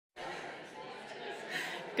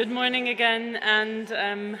Good morning again,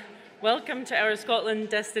 and welcome to our Scotland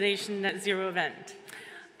Destination Net Zero event.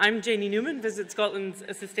 I'm Janie Newman, Visit Scotland's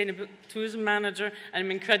Sustainable Tourism Manager, and I'm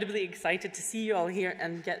incredibly excited to see you all here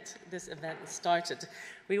and get this event started.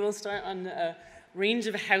 We will start on a range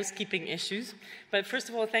of housekeeping issues, but first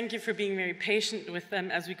of all, thank you for being very patient with them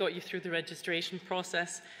as we got you through the registration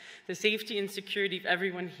process. The safety and security of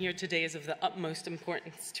everyone here today is of the utmost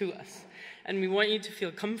importance to us. And we want you to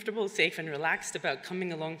feel comfortable, safe and relaxed about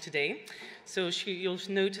coming along today. So you'll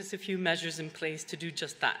notice a few measures in place to do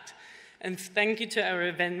just that. And thank you to our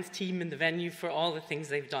events team in the venue for all the things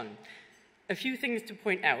they've done. A few things to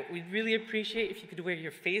point out. We'd really appreciate if you could wear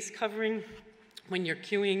your face covering when you're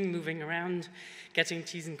queuing, moving around, getting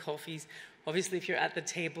teas and coffees. Obviously, if you're at the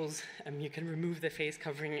tables, you can remove the face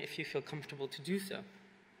covering if you feel comfortable to do so.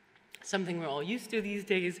 Something we're all used to these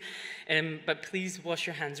days, but please wash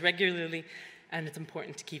your hands regularly, and it's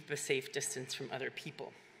important to keep a safe distance from other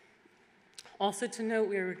people. Also to note,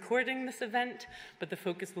 we're recording this event, but the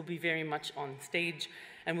focus will be very much on stage,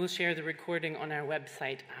 and we'll share the recording on our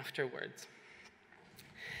website afterwards.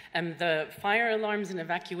 The fire alarms and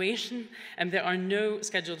evacuation, there are no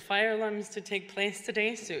scheduled fire alarms to take place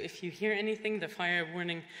today, so if you hear anything, the fire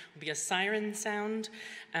warning will be a siren sound,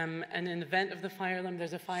 and in the event of the fire alarm,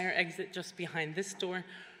 there's a fire exit just behind this door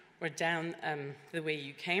or down the way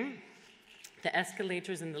you came. The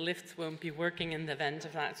escalators and the lifts won't be working in the event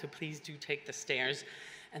of that, so please do take the stairs,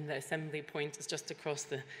 and the assembly point is just across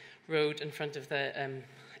the road in front of the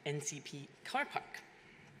NCP car park.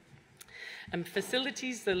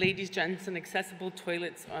 Facilities, the ladies, gents and accessible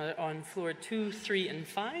toilets are on floor 2, 3 and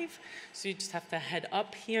 5. So you just have to head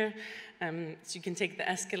up here. So you can take the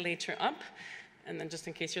escalator up. And then just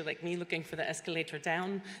in case you're like me looking for the escalator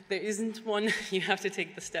down, there isn't one. You have to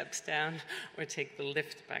take the steps down or take the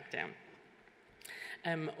lift back down.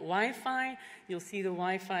 Wi-Fi, you'll see the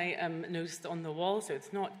Wi-Fi noticed on the wall, so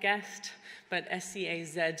it's not guest, but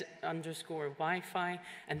SCAZ_Wi-Fi,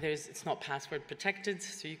 and it's not password protected,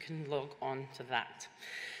 so you can log on to that.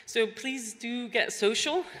 So please do get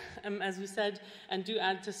social, as we said, and do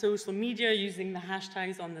add to social media using the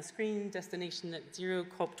hashtags on the screen, Destination Net Zero,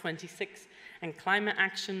 COP26, and climate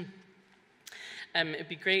action. It'd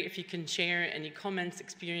be great if you can share any comments,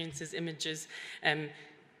 experiences, images.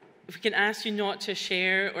 If we can ask you not to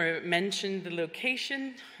share or mention the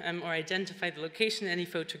location or identify the location, any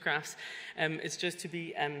photographs, it's just to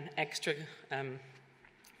be extra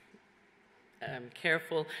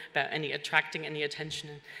careful about attracting any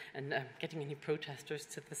attention and getting any protesters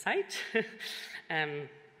to the site.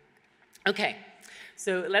 Okay,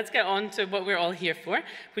 so let's get on to what we're all here for.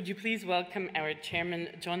 Would you please welcome our chairman,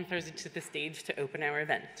 John Thursday, to the stage to open our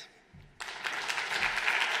event.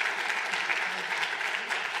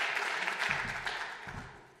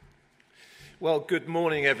 Well, good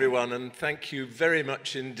morning, everyone, and thank you very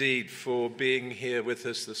much indeed for being here with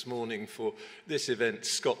us this morning for this event,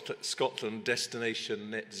 Scotland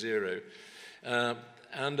Destination Net Zero,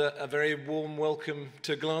 and a very warm welcome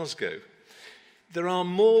to Glasgow. There are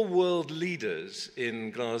more world leaders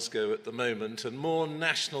in Glasgow at the moment and more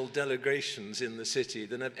national delegations in the city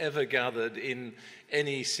than have ever gathered in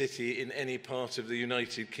any city in any part of the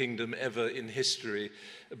United Kingdom ever in history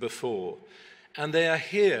before. And they are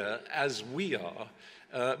here, as we are,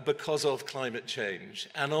 because of climate change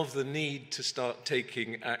and of the need to start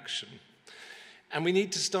taking action. And we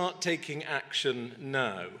need to start taking action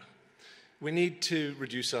now. We need to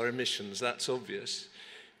reduce our emissions, that's obvious.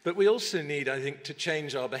 But we also need, I think, to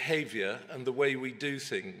change our behaviour and the way we do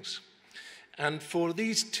things. And for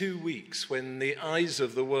these 2 weeks, when the eyes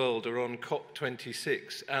of the world are on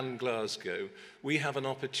COP26 and Glasgow, we have an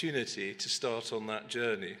opportunity to start on that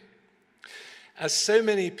journey. As so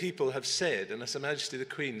many people have said, and as Her Majesty the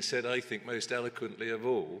Queen said, I think, most eloquently of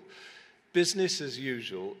all, business as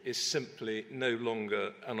usual is simply no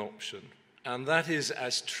longer an option. And that is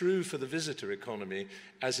as true for the visitor economy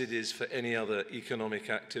as it is for any other economic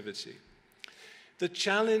activity. The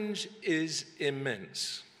challenge is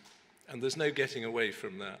immense, and there's no getting away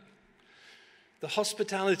from that. The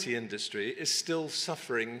hospitality industry is still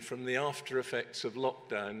suffering from the after effects of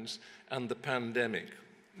lockdowns and the pandemic.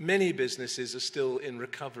 Many businesses are still in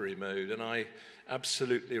recovery mode, and I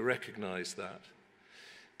absolutely recognise that.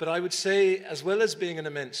 But I would say, as well as being an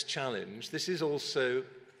immense challenge, this is also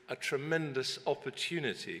a tremendous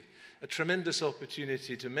opportunity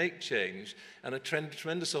to make change and a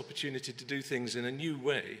tremendous opportunity to do things in a new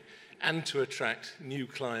way and to attract new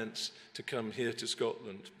clients to come here to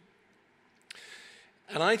Scotland.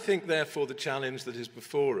 And I think, therefore, the challenge that is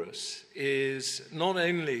before us is not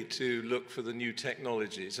only to look for the new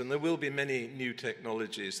technologies, and there will be many new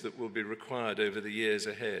technologies that will be required over the years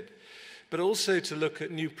ahead, but also to look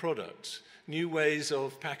at new products, new ways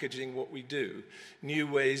of packaging what we do, new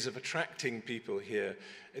ways of attracting people here.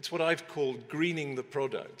 It's what I've called greening the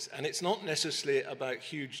product. And it's not necessarily about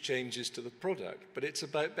huge changes to the product, but it's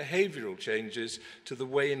about behavioral changes to the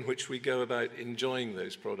way in which we go about enjoying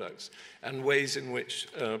those products and ways in which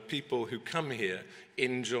people who come here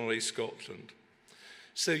enjoy Scotland.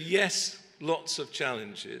 So yes, lots of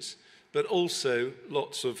challenges, but also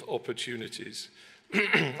lots of opportunities.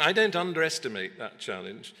 I don't underestimate that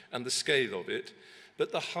challenge and the scale of it,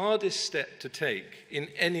 but the hardest step to take in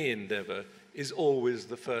any endeavour is always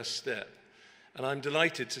the first step. And I'm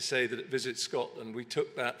delighted to say that at Visit Scotland we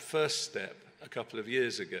took that first step a couple of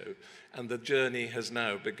years ago, and the journey has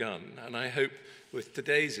now begun. And I hope with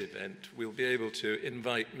today's event we'll be able to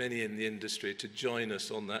invite many in the industry to join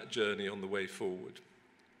us on that journey on the way forward.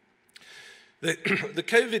 The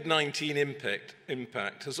COVID-19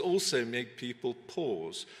 impact has also made people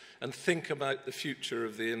pause and think about the future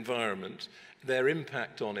of the environment, their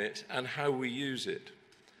impact on it, and how we use it.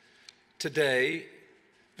 Today,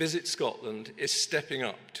 Visit Scotland is stepping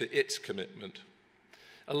up to its commitment.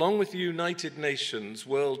 Along with the United Nations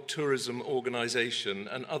World Tourism Organization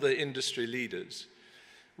and other industry leaders,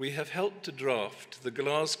 we have helped to draft the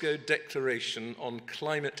Glasgow Declaration on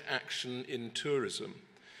Climate Action in Tourism,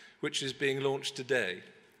 which is being launched today.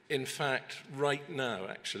 In fact, right now,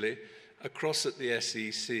 actually, across at the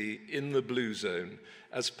SEC in the Blue Zone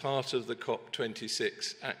as part of the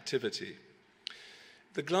COP26 activity.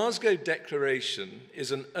 The Glasgow Declaration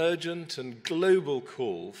is an urgent and global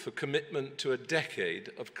call for commitment to a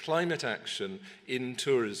decade of climate action in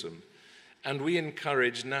tourism, and we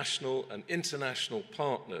encourage national and international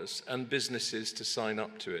partners and businesses to sign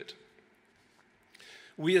up to it.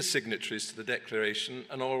 We are signatories to the declaration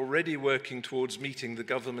and are already working towards meeting the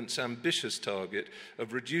government's ambitious target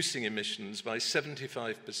of reducing emissions by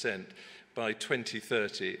 75% by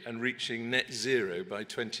 2030 and reaching net zero by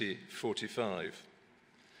 2045.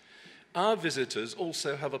 Our visitors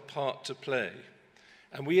also have a part to play,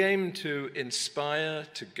 and we aim to inspire,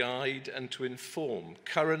 to guide, and to inform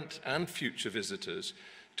current and future visitors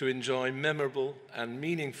to enjoy memorable and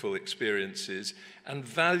meaningful experiences and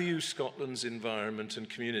value Scotland's environment and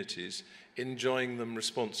communities, enjoying them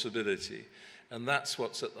responsibly. And that's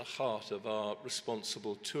what's at the heart of our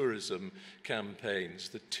responsible tourism campaigns,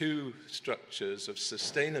 the two structures of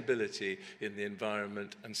sustainability in the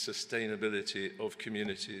environment and sustainability of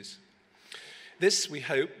communities. This, we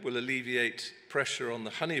hope, will alleviate pressure on the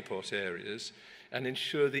honeypot areas and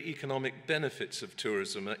ensure the economic benefits of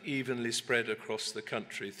tourism are evenly spread across the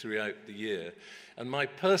country throughout the year. And my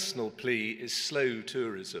personal plea is slow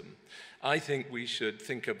tourism. I think we should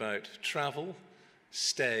think about travel,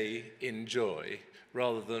 stay, enjoy,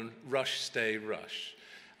 rather than rush, stay, rush.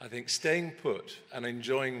 I think staying put and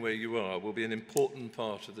enjoying where you are will be an important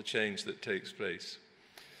part of the change that takes place.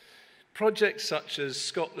 Projects such as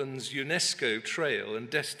Scotland's UNESCO Trail and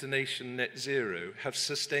Destination Net Zero have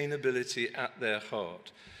sustainability at their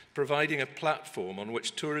heart, providing a platform on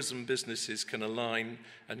which tourism businesses can align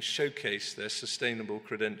and showcase their sustainable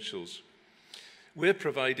credentials. We're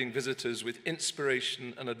providing visitors with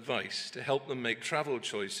inspiration and advice to help them make travel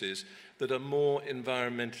choices that are more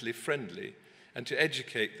environmentally friendly and to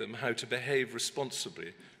educate them how to behave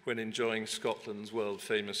responsibly when enjoying Scotland's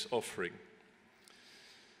world-famous offering.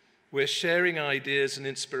 We're sharing ideas and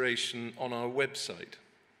inspiration on our website,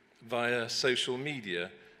 via social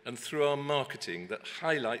media, and through our marketing that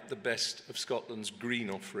highlight the best of Scotland's green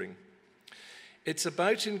offering. It's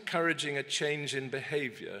about encouraging a change in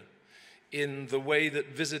behaviour in the way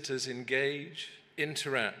that visitors engage,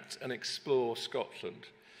 interact, and explore Scotland,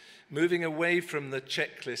 moving away from the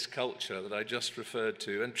checklist culture that I just referred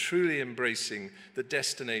to and truly embracing the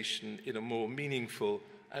destination in a more meaningful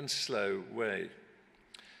and slow way.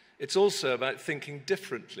 It's also about thinking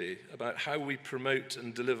differently about how we promote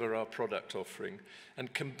and deliver our product offering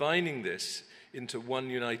and combining this into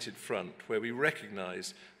one united front where we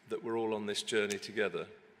recognise that we're all on this journey together.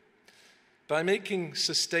 By making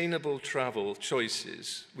sustainable travel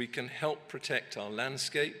choices, we can help protect our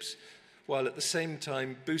landscapes while at the same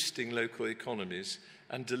time boosting local economies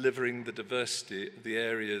and delivering the diversity of the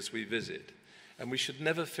areas we visit. And we should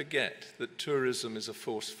never forget that tourism is a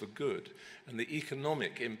force for good, and the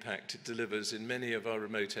economic impact it delivers in many of our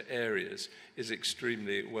remoter areas is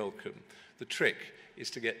extremely welcome. The trick is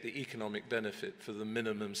to get the economic benefit for the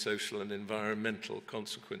minimum social and environmental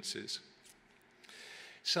consequences.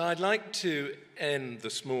 So I'd like to end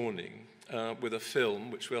this morning with a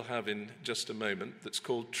film, which we'll have in just a moment, that's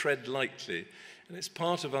called Tread Lightly. And it's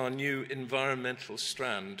part of our new environmental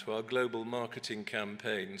strand to our global marketing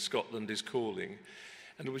campaign, Scotland is Calling.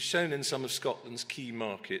 And it was shown in some of Scotland's key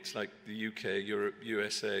markets like the UK, Europe,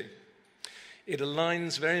 USA. It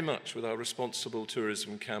aligns very much with our responsible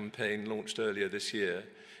tourism campaign launched earlier this year.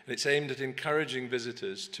 And it's aimed at encouraging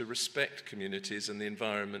visitors to respect communities and the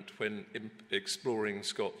environment when exploring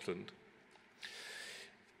Scotland.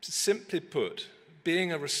 Simply put,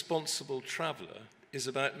 being a responsible traveller is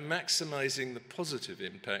about maximising the positive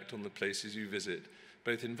impact on the places you visit,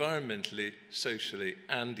 both environmentally, socially,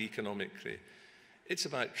 and economically. It's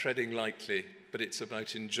about treading lightly, but it's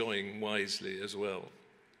about enjoying wisely as well.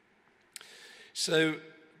 So,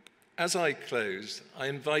 as I close, I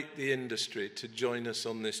invite the industry to join us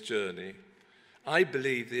on this journey. I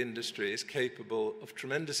believe the industry is capable of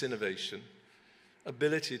tremendous innovation,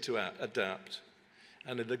 ability to adapt,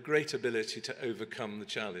 and a great ability to overcome the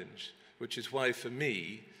challenge, which is why, for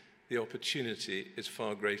me, the opportunity is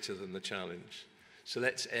far greater than the challenge. So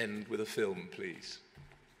let's end with a film, please.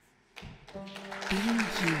 Being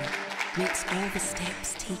here makes all the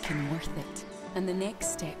steps taken worth it, and the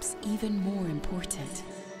next steps even more important.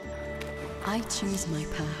 I choose my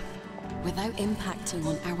path without impacting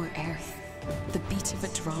on our earth. The beat of a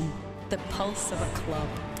drum, the pulse of a club,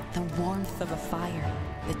 the warmth of a fire,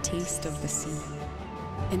 the taste of the sea.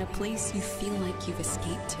 In a place you feel like you've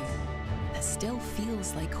escaped to, that still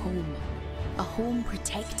feels like home. A home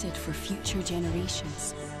protected for future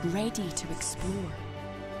generations, ready to explore.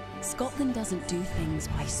 Scotland doesn't do things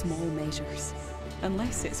by small measures,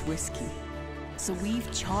 unless it's whiskey. So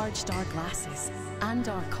we've charged our glasses, and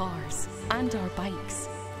our cars, and our bikes.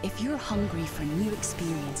 If you're hungry for new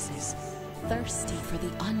experiences, thirsty for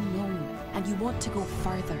the unknown, and you want to go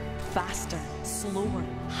further, faster, slower,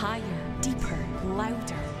 higher, deeper,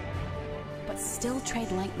 louder, but still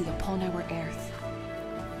tread lightly upon our earth,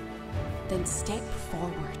 then step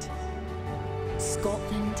forward.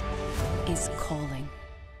 Scotland is calling.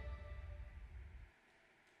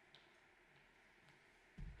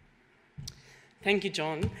 Thank you,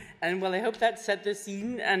 John. And well, I hope that set the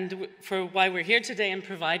scene and for why we're here today and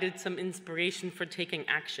provided some inspiration for taking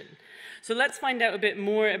action. So let's find out a bit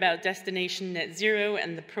more about Destination Net Zero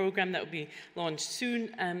and the programme that will be launched soon.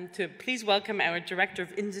 To please welcome our Director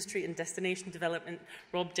of Industry and Destination Development,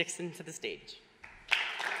 Rob Dixon, to the stage.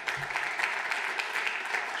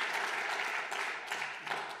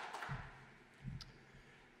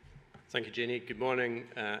 Thank you, Jeannie. Good morning,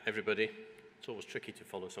 everybody. It's always tricky to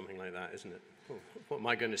follow something like that, isn't it? Well, what am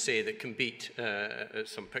I going to say that can beat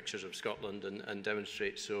some pictures of Scotland and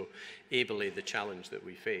demonstrate so ably the challenge that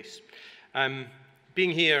we face?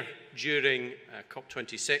 Being here during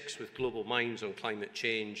COP26 with global minds on climate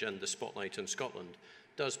change and the spotlight on Scotland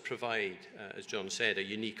does provide, as John said, a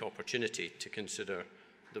unique opportunity to consider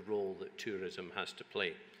the role that tourism has to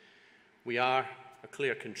play. We are a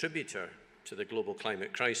clear contributor to the global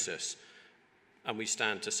climate crisis, and we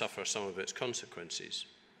stand to suffer some of its consequences.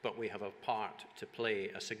 But we have a part to play,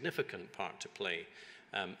 a significant part to play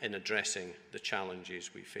in addressing the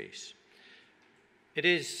challenges we face. It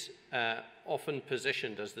is often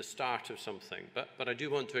positioned as the start of something, but I do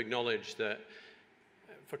want to acknowledge that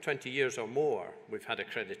for 20 years or more, we've had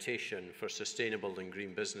accreditation for sustainable and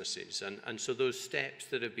green businesses. And so those steps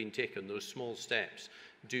that have been taken, those small steps,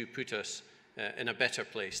 do put us in a better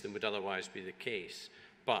place than would otherwise be the case.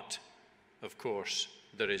 But of course,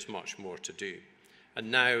 there is much more to do. And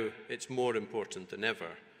now it's more important than ever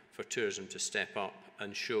for tourism to step up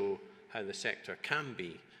and show how the sector can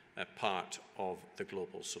be a part of the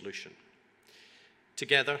global solution.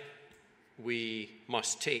 Together, we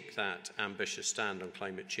must take that ambitious stand on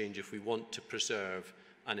climate change if we want to preserve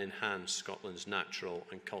and enhance Scotland's natural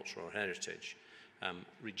and cultural heritage,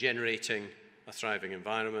 regenerating a thriving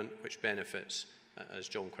environment which benefits, as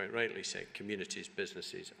John quite rightly said, communities,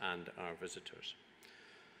 businesses and our visitors.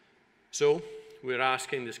 So, we're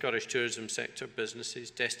asking the Scottish tourism sector, businesses,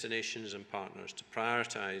 destinations and partners to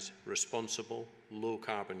prioritise responsible,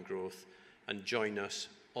 low-carbon growth and join us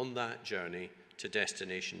on that journey to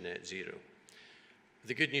Destination Net Zero.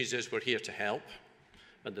 The good news is we're here to help,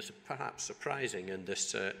 and this is perhaps surprising in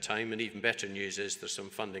this time, and even better news is there's some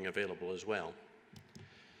funding available as well.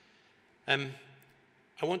 I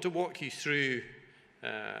want to walk you through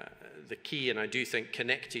the key, and I do think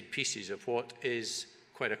connected pieces of what is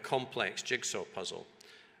quite a complex jigsaw puzzle.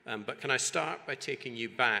 But can I start by taking you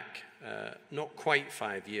back not quite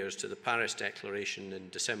 5 years to the Paris Declaration in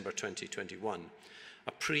December 2021,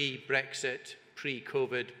 a pre-Brexit,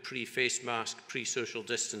 pre-COVID, pre-face mask, pre-social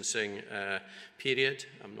distancing period.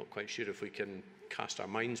 I'm not quite sure if we can cast our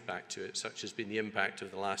minds back to it, such has been the impact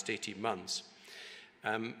of the last 18 months.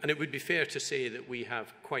 And it would be fair to say that we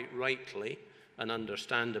have quite rightly and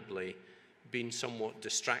understandably been somewhat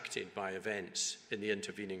distracted by events in the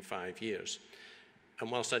intervening 5 years.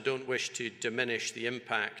 And whilst I don't wish to diminish the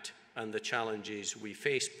impact and the challenges we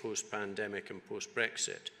face post-pandemic and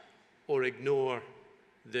post-Brexit, or ignore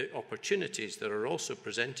the opportunities that are also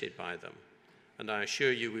presented by them, and I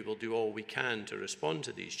assure you we will do all we can to respond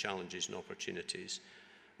to these challenges and opportunities,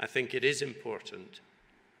 I think it is important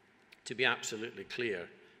to be absolutely clear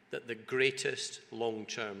that the greatest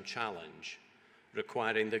long-term challenge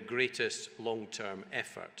requiring the greatest long-term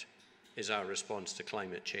effort is our response to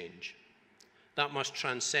climate change. That must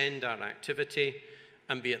transcend our activity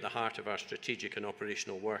and be at the heart of our strategic and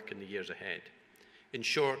operational work in the years ahead. In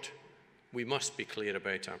short, we must be clear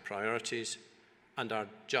about our priorities and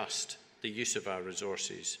adjust the use of our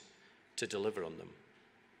resources to deliver on them.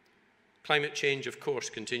 Climate change, of course,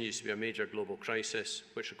 continues to be a major global crisis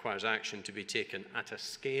which requires action to be taken at a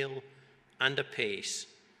scale and a pace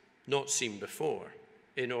not seen before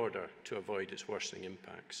in order to avoid its worsening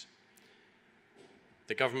impacts.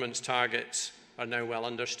 The government's targets are now well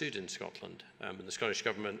understood in Scotland. And the Scottish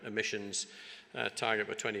Government emissions target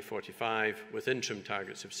by 2045, with interim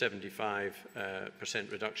targets of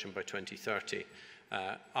 75% reduction by 2030,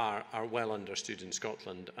 are well understood in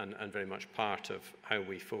Scotland and very much part of how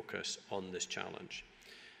we focus on this challenge.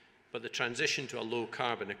 But the transition to a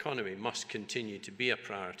low-carbon economy must continue to be a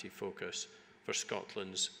priority focus for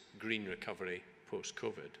Scotland's green recovery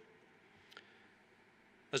post-COVID.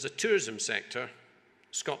 As a tourism sector,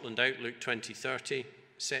 Scotland Outlook 2030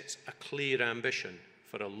 sets a clear ambition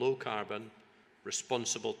for a low-carbon,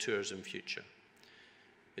 responsible tourism future.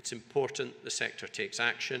 It's important the sector takes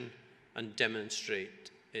action and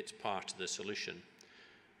demonstrate its part of the solution.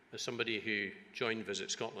 As somebody who joined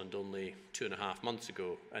Visit Scotland only 2.5 months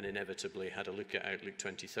ago and inevitably had a look at Outlook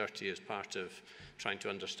 2030 as part of trying to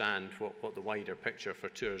understand what the wider picture for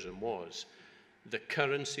tourism was, the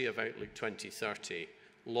currency of Outlook 2030,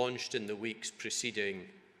 launched in the weeks preceding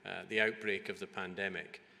the outbreak of the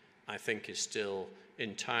pandemic, I think is still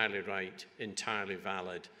entirely right, entirely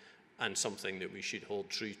valid, and something that we should hold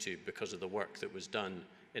true to because of the work that was done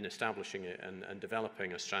in establishing it and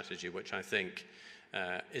developing a strategy which I think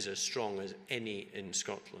is as strong as any in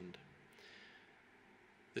Scotland.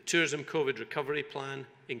 The Tourism COVID Recovery Plan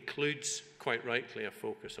includes, quite rightly, a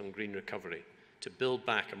focus on green recovery to build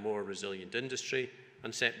back a more resilient industry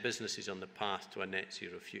and set businesses on the path to a net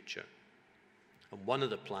zero future. And one of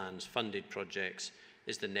the plan's funded projects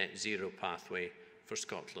is the net zero pathway for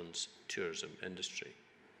Scotland's tourism industry.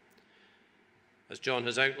 As John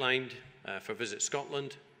has outlined, for Visit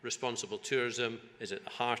Scotland, responsible tourism is at the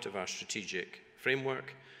heart of our strategic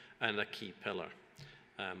framework and a key pillar.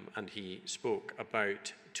 And he spoke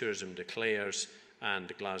about tourism declares and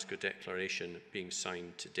the Glasgow Declaration being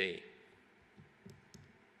signed today.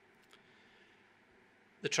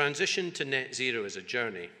 The transition to net zero is a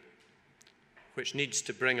journey which needs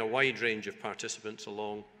to bring a wide range of participants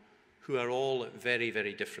along who are all at very,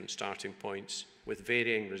 very different starting points with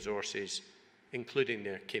varying resources, including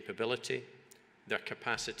their capability, their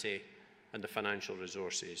capacity, and the financial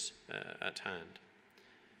resources at hand.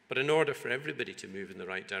 But in order for everybody to move in the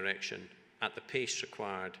right direction at the pace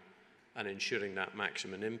required and ensuring that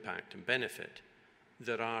maximum impact and benefit,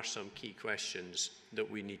 there are some key questions that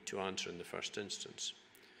we need to answer in the first instance.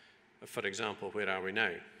 For example, where are we now?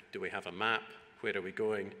 Do we have a map? Where are we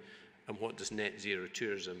going? And what does net zero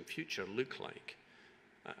tourism future look like?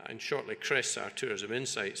 And shortly, Chris, our Tourism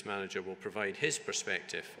Insights Manager, will provide his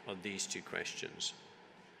perspective on these two questions.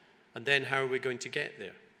 And then how are we going to get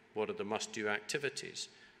there? What are the must-do activities?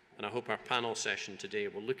 And I hope our panel session today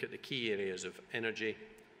will look at the key areas of energy,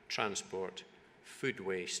 transport, food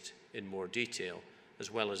waste in more detail, as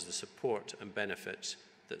well as the support and benefits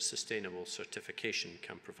that sustainable certification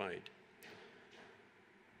can provide.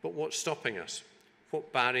 But what's stopping us?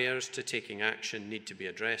 What barriers to taking action need to be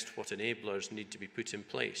addressed? What enablers need to be put in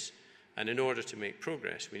place? And in order to make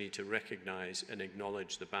progress, we need to recognise and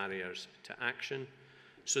acknowledge the barriers to action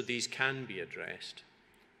so these can be addressed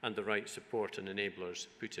and the right support and enablers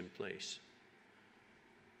put in place.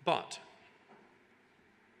 But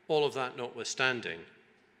all of that notwithstanding,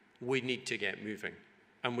 we need to get moving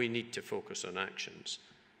and we need to focus on actions.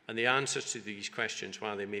 And the answers to these questions,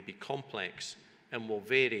 while they may be complex and will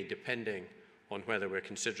vary depending on whether we're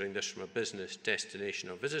considering this from a business, destination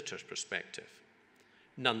or visitor's perspective,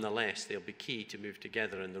 nonetheless, they'll be key to move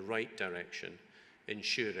together in the right direction,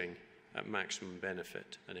 ensuring maximum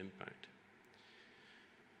benefit and impact.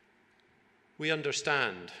 We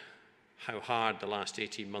understand how hard the last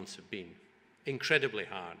 18 months have been, incredibly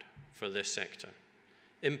hard for this sector,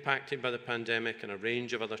 impacted by the pandemic and a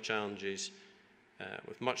range of other challenges,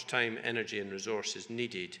 with much time, energy and resources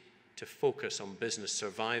needed to focus on business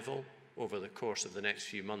survival over the course of the next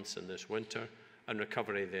few months and this winter, and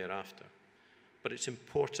recovery thereafter. But it's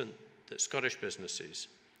important that Scottish businesses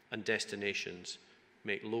and destinations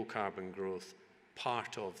make low-carbon growth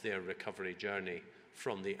part of their recovery journey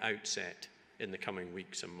from the outset in the coming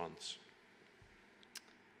weeks and months.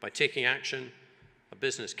 By taking action, a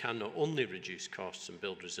business can not only reduce costs and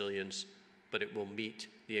build resilience, but it will meet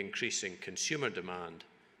the increasing consumer demand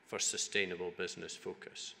for sustainable business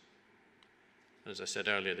focus. As I said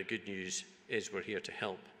earlier, the good news is we're here to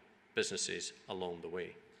help businesses along the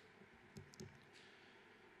way.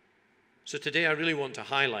 So today I really want to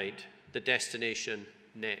highlight the Destination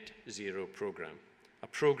Net Zero programme, a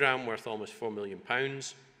programme worth almost £4 million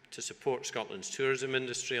to support Scotland's tourism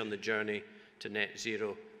industry on the journey to net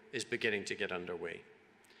zero is beginning to get underway.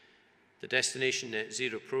 The Destination Net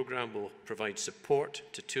Zero programme will provide support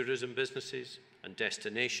to tourism businesses and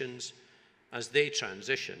destinations as they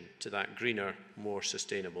transition to that greener, more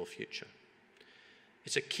sustainable future.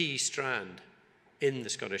 It's a key strand in the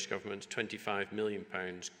Scottish Government's £25 million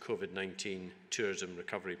COVID-19 tourism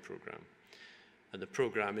recovery programme. And the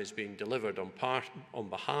programme is being delivered on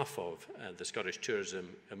behalf of the Scottish Tourism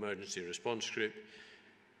Emergency Response Group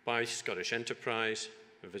by Scottish Enterprise,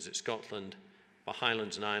 Visit Scotland, by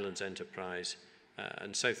Highlands and Islands Enterprise,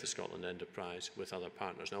 and South of Scotland Enterprise with other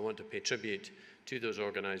partners. And I want to pay tribute to those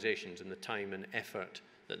organisations and the time and effort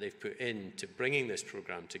that they've put into bringing this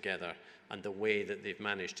programme together and the way that they've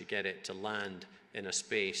managed to get it to land in a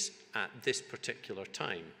space at this particular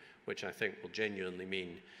time, which I think will genuinely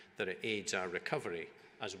mean that it aids our recovery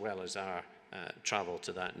as well as our travel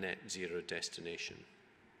to that net zero destination.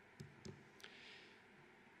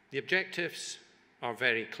 The objectives are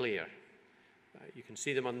very clear. You can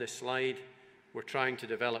see them on this slide. We're trying to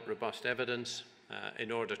develop robust evidence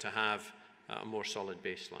in order to have a more solid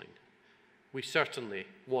baseline. We certainly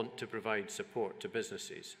want to provide support to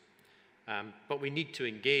businesses, but we need to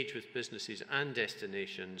engage with businesses and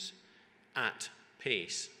destinations at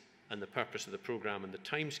pace, and the purpose of the programme and the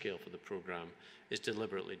timescale for the programme is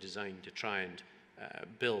deliberately designed to try and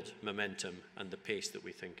build momentum and the pace that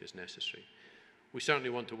we think is necessary. We certainly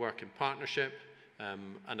want to work in partnership,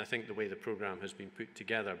 and I think the way the programme has been put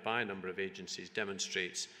together by a number of agencies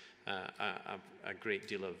demonstrates a great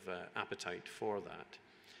deal of appetite for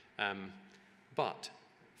that. But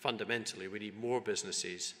fundamentally, we need more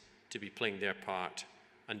businesses to be playing their part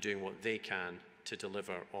and doing what they can to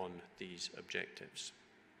deliver on these objectives.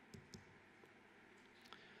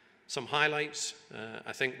 Some highlights,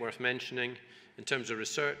 I think, worth mentioning. In terms of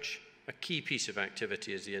research, a key piece of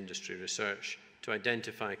activity is the industry research to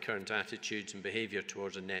identify current attitudes and behaviour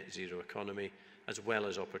towards a net zero economy, as well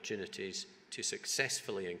as opportunities to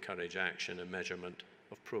successfully encourage action and measurement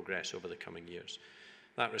of progress over the coming years.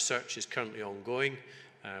 That research is currently ongoing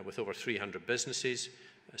with over 300 businesses.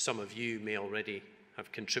 Some of you may already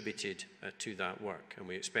have contributed to that work, and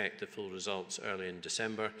we expect the full results early in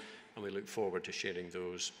December, and we look forward to sharing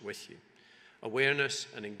those with you. Awareness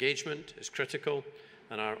and engagement is critical,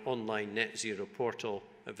 and our online net zero portal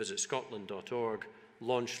at VisitScotland.org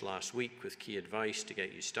launched last week with key advice to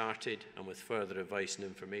get you started, and with further advice and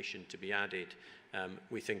information to be added,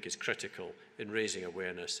 we think is critical in raising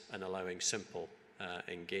awareness and allowing simple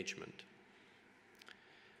engagement.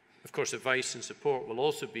 Of course, advice and support will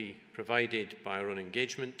also be provided by our own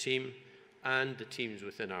engagement team and the teams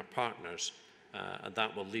within our partners, and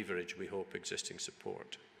that will leverage, we hope, existing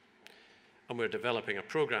support. And we're developing a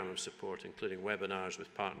programme of support, including webinars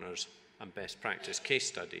with partners and best practice case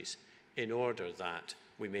studies, in order that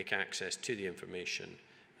we make access to the information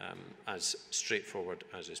as straightforward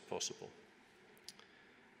as is possible.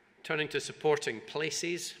 Turning to supporting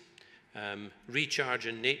places, Recharge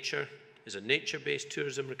in Nature is a nature-based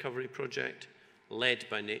tourism recovery project led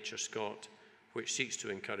by Nature Scot, which seeks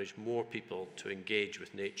to encourage more people to engage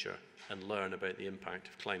with nature and learn about the impact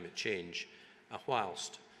of climate change,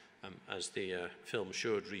 whilst, as the film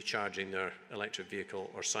showed, recharging their electric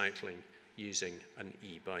vehicle or cycling using an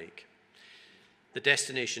e-bike. The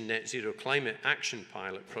Destination Net Zero Climate Action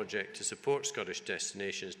Pilot project to support Scottish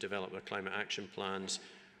destinations develop their climate action plans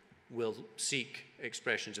will seek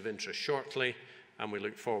expressions of interest shortly, and we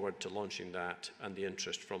look forward to launching that and the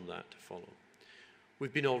interest from that to follow.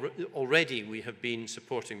 We have been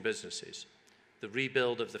supporting businesses. The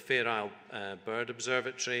rebuild of the Fair Isle Bird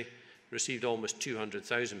Observatory received almost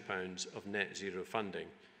 £200,000 of net zero funding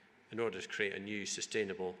in order to create a new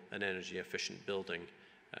sustainable and energy efficient building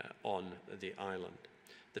on the island.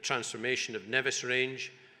 The transformation of Nevis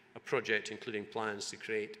Range A project including plans to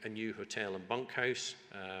create a new hotel and bunkhouse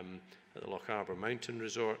at the Loch Arbour Mountain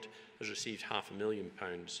Resort has received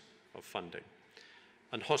 £500,000 of funding.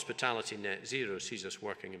 And Hospitality Net Zero sees us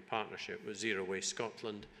working in partnership with Zero Waste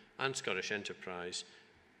Scotland and Scottish Enterprise,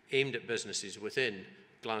 aimed at businesses within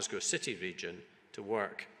Glasgow City region to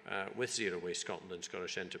work with Zero Waste Scotland and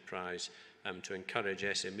Scottish Enterprise to encourage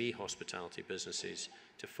SME hospitality businesses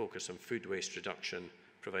to focus on food waste reduction,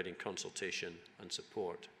 providing consultation and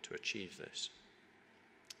support to achieve this.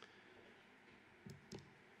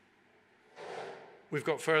 We've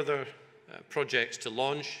got further projects to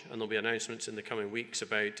launch, and there'll be announcements in the coming weeks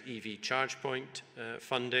about EV charge point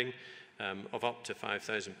funding of up to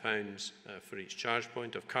 £5,000 for each charge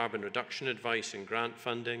point, of carbon reduction advice and grant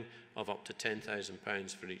funding of up to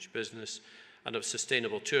 £10,000 for each business, and of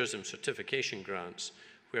sustainable tourism certification grants,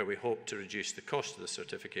 where we hope to reduce the cost of the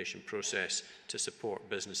certification process to support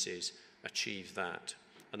businesses achieve that.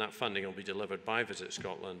 And that funding will be delivered by Visit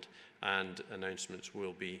Scotland, and announcements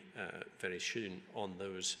will be very soon on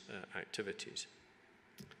those activities.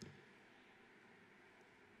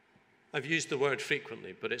 I've used the word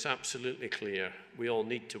frequently, but it's absolutely clear we all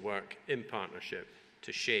need to work in partnership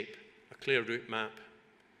to shape a clear route map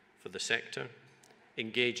for the sector,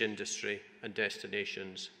 engage industry and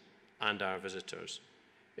destinations and our visitors,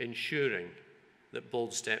 ensuring that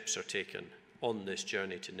bold steps are taken on this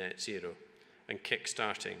journey to net zero and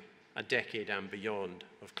kick-starting a decade and beyond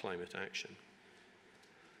of climate action.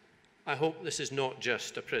 I hope this is not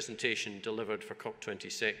just a presentation delivered for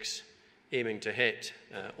COP26, aiming to hit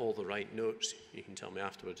all the right notes. You can tell me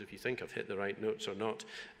afterwards if you think I've hit the right notes or not.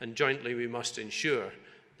 And jointly we must ensure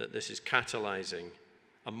that this is catalysing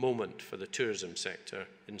a moment for the tourism sector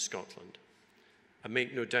in Scotland. And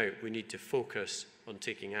make no doubt we need to focus on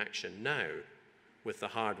taking action now, with the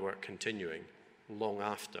hard work continuing long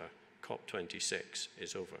after COP26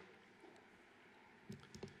 is over.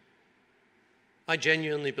 I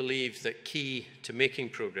genuinely believe that key to making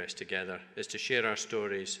progress together is to share our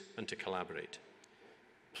stories and to collaborate.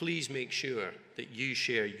 Please make sure that you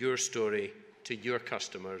share your story to your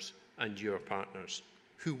customers and your partners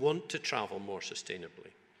who want to travel more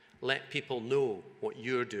sustainably. Let people know what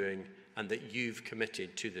you're doing and that you've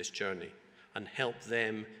committed to this journey, and help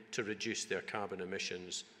them to reduce their carbon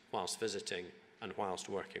emissions whilst visiting and whilst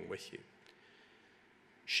working with you.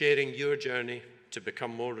 Sharing your journey to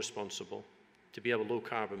become more responsible, to be a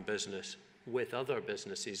low-carbon business with other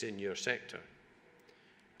businesses in your sector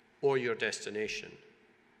or your destination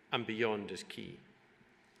and beyond is key,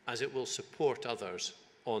 as it will support others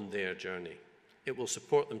on their journey. It will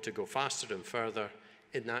support them to go faster and further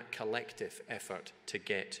in that collective effort to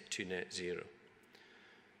get to net zero.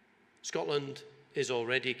 Scotland is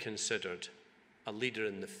already considered a leader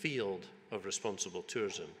in the field of responsible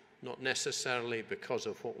tourism, not necessarily because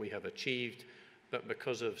of what we have achieved, but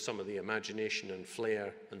because of some of the imagination and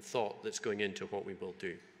flair and thought that's going into what we will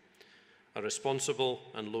do. A responsible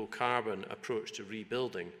and low-carbon approach to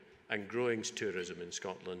rebuilding and growing tourism in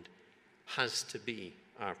Scotland has to be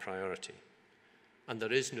our priority. And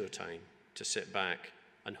there is no time to sit back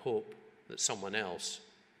and hope that someone else,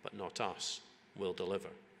 but not us, will deliver.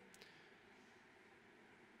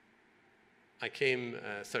 I came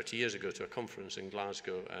 30 years ago to a conference in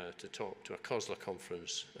Glasgow to talk to a COSLA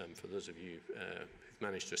conference, for those of you who've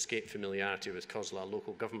managed to escape familiarity with COSLA, a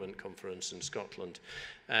local government conference in Scotland,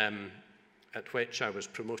 at which I was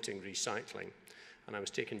promoting recycling. And I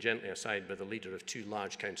was taken gently aside by the leader of two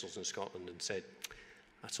large councils in Scotland and said,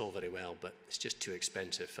 "That's all very well, but it's just too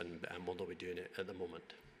expensive and we'll not be doing it at the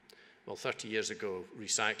moment." Well, 30 years ago,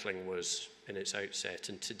 recycling was in its outset,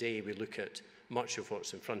 and today we look at much of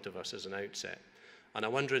what's in front of us as an outset. And I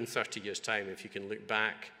wonder in 30 years' time if you can look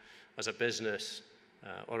back as a business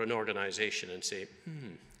or an organisation and say,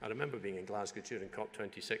 I remember being in Glasgow during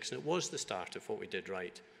COP26, and it was the start of what we did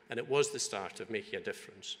right, and it was the start of making a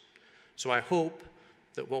difference. So I hope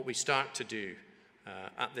that what we start to do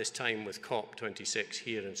at this time with COP26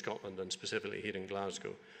 here in Scotland, and specifically here in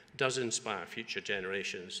Glasgow, does inspire future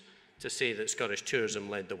generations to say that Scottish tourism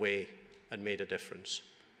led the way and made a difference.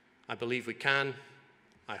 I believe we can.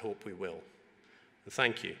 I hope we will. And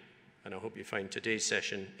thank you, and I hope you find today's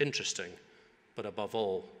session interesting, but above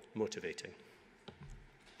all, motivating.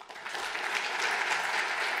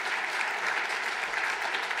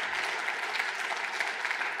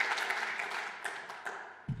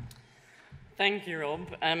 Thank you, Rob,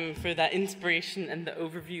 for that inspiration and the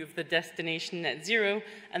overview of the destination net zero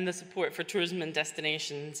and the support for tourism and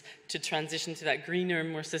destinations to transition to that greener,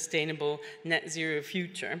 more sustainable net zero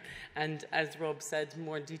future. And as Rob said,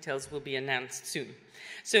 more details will be announced soon.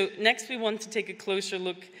 So next we want to take a closer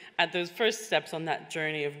look at those first steps on that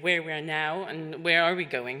journey of where we are now and where are we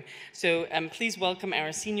going. So please welcome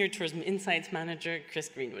our Senior Tourism Insights Manager, Chris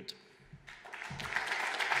Greenwood.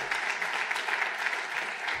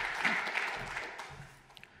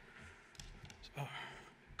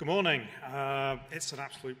 Good morning. It's an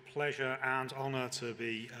absolute pleasure and honour to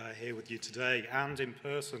be here with you today and in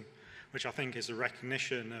person, which I think is a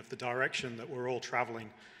recognition of the direction that we're all travelling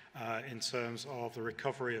in terms of the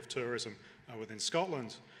recovery of tourism within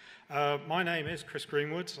Scotland. My name is Chris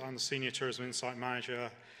Greenwood. I'm the Senior Tourism Insight Manager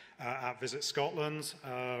at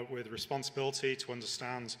VisitScotland with responsibility to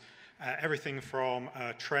understand everything from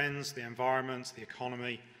trends, the environment, the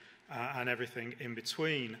economy, and everything in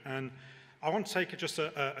between. And I want to take just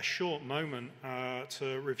a short moment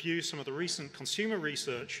to review some of the recent consumer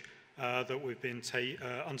research that we've been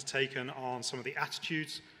undertaken on some of the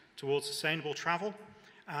attitudes towards sustainable travel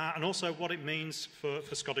and also what it means for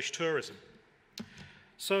Scottish tourism.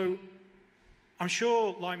 So I'm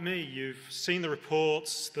sure, like me, you've seen the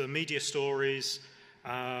reports, the media stories,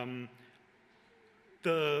 the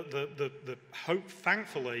hope,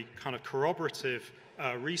 thankfully, kind of corroborative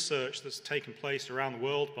research that's taken place around the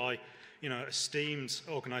world by esteemed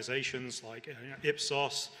organisations like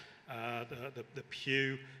Ipsos, the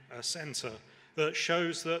Pew Centre, that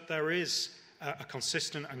shows that there is a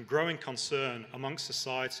consistent and growing concern amongst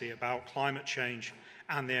society about climate change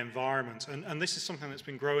and the environment. And this is something that's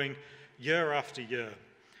been growing year after year.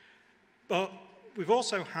 But we've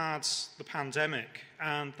also had the pandemic,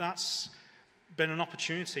 and that's been an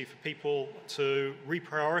opportunity for people to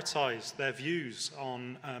reprioritise their views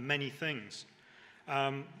on many things.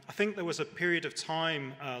 I think there was a period of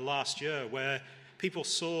time last year where people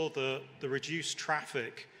saw the reduced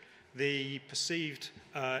traffic, the perceived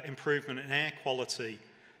improvement in air quality,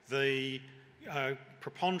 the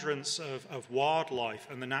preponderance of wildlife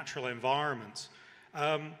and the natural environment.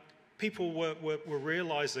 People were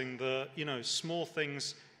realizing that small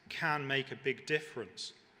things can make a big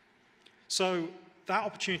difference. So that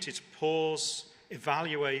opportunity to pause,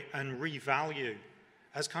 evaluate and revalue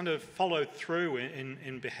has kind of followed through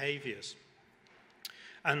in behaviours.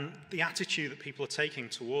 And the attitude that people are taking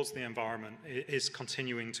towards the environment is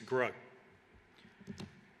continuing to grow.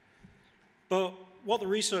 But what the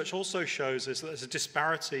research also shows is that there's a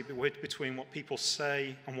disparity between what people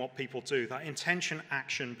say and what people do, that intention,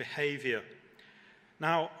 action, behaviour.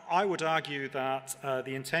 Now, I would argue that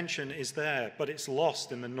the intention is there, but it's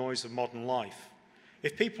lost in the noise of modern life.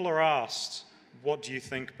 If people are asked, what do you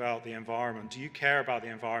think about the environment? Do you care about the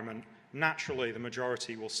environment? Naturally, the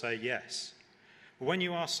majority will say yes. But when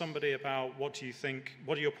you ask somebody about what do you think,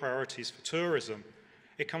 what are your priorities for tourism,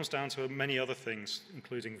 it comes down to many other things,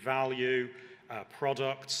 including value,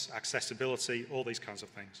 products, accessibility, all these kinds of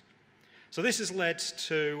things. So this has led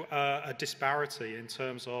to a disparity in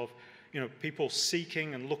terms of people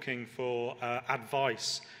seeking and looking for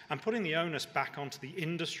advice and putting the onus back onto the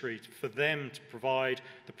industry for them to provide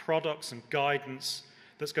the products and guidance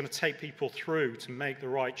that's going to take people through to make the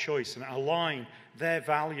right choice and align their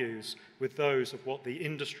values with those of what the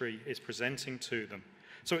industry is presenting to them.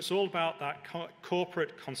 So it's all about that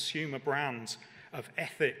corporate consumer brand of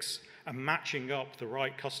ethics and matching up the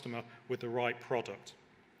right customer with the right product.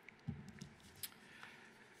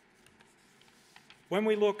 When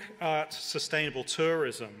we look at sustainable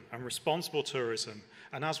tourism and responsible tourism,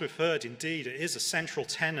 and as we've heard, indeed, it is a central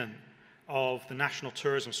tenet of the National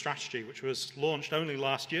Tourism Strategy, which was launched only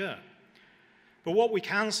last year. But what we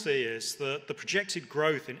can see is that the projected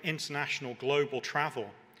growth in international global travel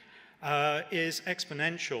is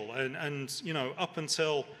exponential. And up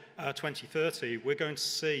until 2030, we're going to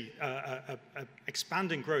see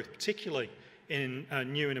expanding growth, particularly in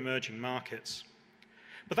new and emerging markets.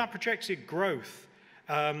 But that projected growth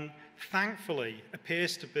thankfully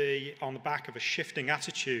appears to be on the back of a shifting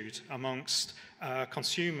attitude amongst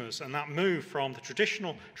consumers, and that move from the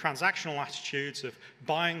traditional transactional attitudes of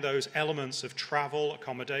buying those elements of travel,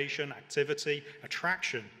 accommodation, activity,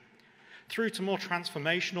 attraction, through to more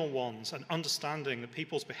transformational ones and understanding that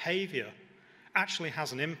people's behaviour actually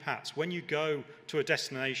has an impact. When you go to a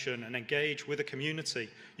destination and engage with a community,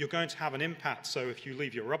 you're going to have an impact. So if you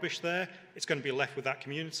leave your rubbish there, it's going to be left with that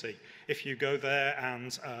community. If you go there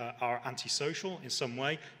and are antisocial in some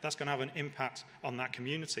way, that's going to have an impact on that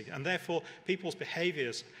community. And therefore, people's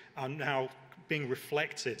behaviours are now being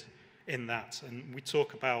reflected in that. And we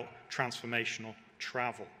talk about transformational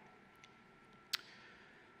travel.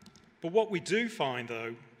 But what we do find,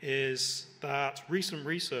 though, is that recent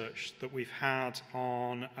research that we've had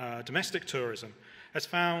on domestic tourism has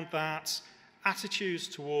found that attitudes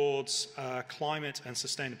towards climate and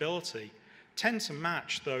sustainability tend to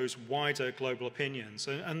match those wider global opinions.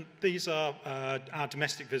 And these are our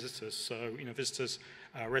domestic visitors, so visitors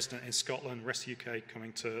resident in Scotland, rest of the UK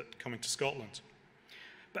coming to Scotland.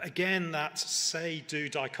 But again, that say-do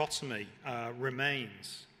dichotomy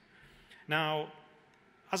remains. Now,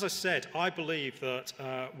 as I said, I believe that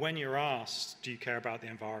when you're asked, do you care about the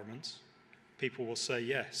environment? People will say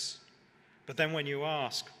yes. But then when you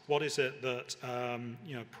ask, what is it that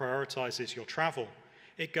prioritizes your travel?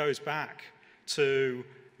 It goes back to,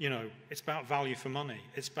 it's about value for money.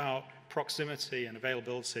 It's about proximity and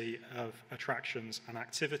availability of attractions and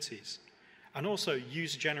activities. And also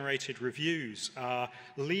user-generated reviews are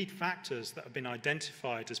lead factors that have been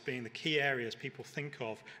identified as being the key areas people think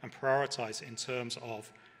of and prioritize in terms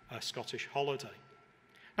of a Scottish holiday.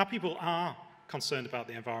 Now, people are concerned about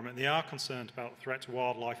the environment. They are concerned about the threat to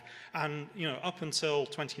wildlife. And, up until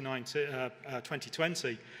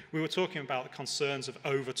 2020, we were talking about the concerns of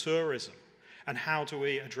over-tourism and how do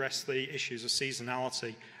we address the issues of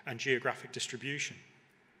seasonality and geographic distribution.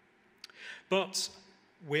 But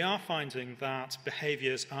we are finding that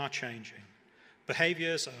behaviours are changing.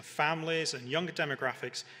 Behaviours of families and younger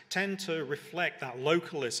demographics tend to reflect that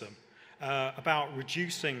localism about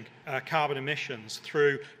reducing carbon emissions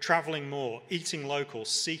through travelling more, eating local,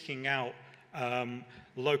 seeking out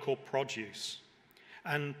local produce,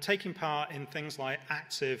 and taking part in things like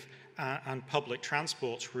active and public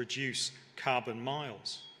transport to reduce carbon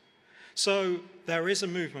miles. So there is a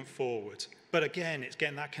movement forward, but again, it's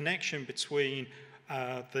getting that connection between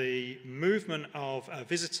the movement of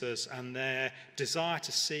visitors and their desire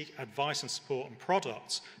to seek advice and support and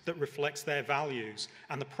products that reflects their values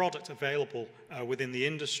and the product available within the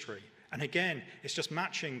industry. And again, it's just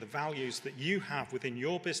matching the values that you have within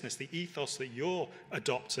your business, the ethos that you're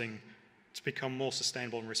adopting to become more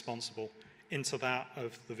sustainable and responsible into that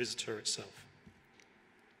of the visitor itself.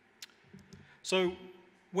 So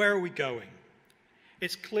where are we going?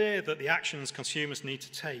 It's clear that the actions consumers need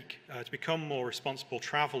to take to become more responsible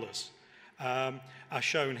travellers are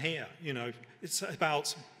shown here. It's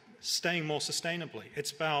about staying more sustainably.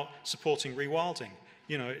 It's about supporting rewilding.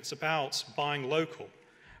 It's about buying local.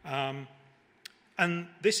 And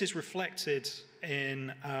this is reflected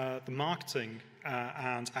in the marketing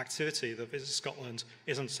and activity that Visit Scotland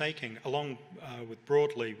is undertaking, along with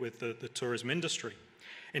broadly with the tourism industry,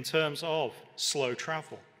 in terms of slow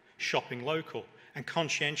travel, shopping local, and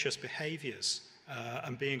conscientious behaviours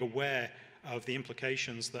and being aware of the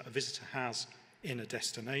implications that a visitor has in a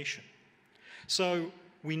destination. So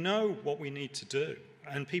we know what we need to do,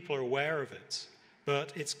 and people are aware of it,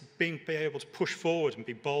 but it's being able to push forward and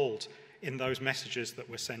be bold in those messages that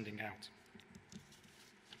we're sending out.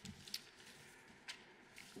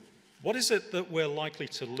 What is it that we're likely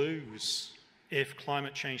to lose if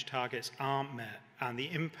climate change targets aren't met and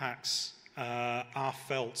the impacts are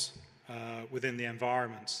felt within the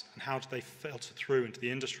environment, and how do they filter through into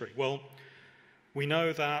the industry? Well, we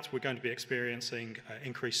know that we're going to be experiencing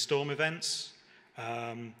increased storm events.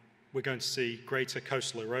 We're going to see greater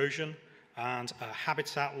coastal erosion and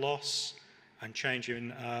habitat loss and change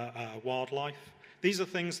in wildlife. These are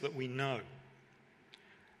things that we know.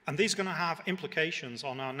 And these are going to have implications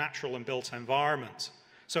on our natural and built environment.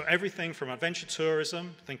 So everything from adventure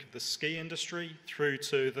tourism, think of the ski industry, through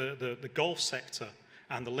to the golf sector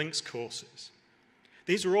and the links courses.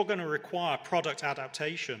 These are all going to require product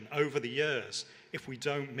adaptation over the years if we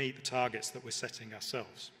don't meet the targets that we're setting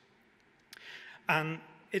ourselves. And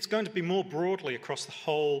it's going to be more broadly across the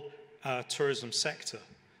whole tourism sector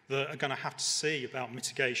that are going to have to see about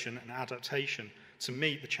mitigation and adaptation to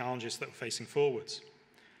meet the challenges that we're facing forwards.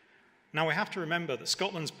 Now, we have to remember that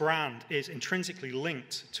Scotland's brand is intrinsically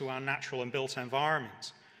linked to our natural and built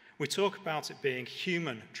environment. We talk about it being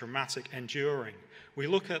human, dramatic, enduring. We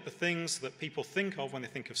look at the things that people think of when they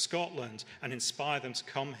think of Scotland and inspire them to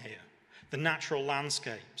come here. The natural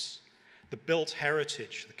landscapes, the built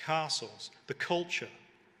heritage, the castles, the culture.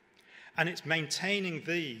 And it's maintaining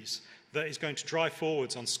these that is going to drive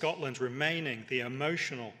forwards on Scotland remaining the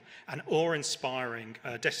emotional and awe-inspiring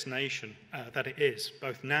destination that it is,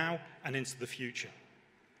 both now and into the future.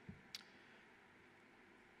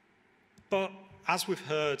 But as we've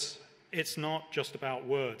heard, it's not just about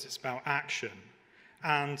words, it's about action.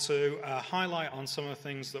 And to highlight on some of the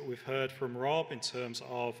things that we've heard from Rob in terms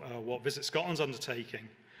of what Visit Scotland's undertaking,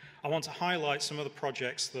 I want to highlight some of the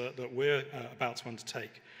projects that we're about to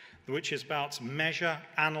undertake, which is about to measure,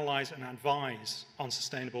 analyse and advise on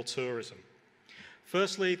sustainable tourism.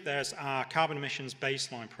 Firstly, there's our carbon emissions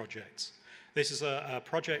baseline project. This is a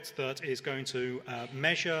project that is going to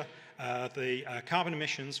measure the carbon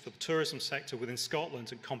emissions for the tourism sector within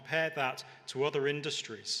Scotland and compare that to other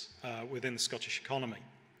industries within the Scottish economy.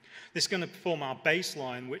 This is going to form our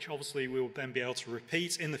baseline, which obviously we will then be able to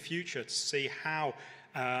repeat in the future to see how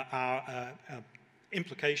our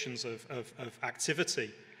implications of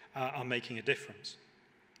activity are making a difference.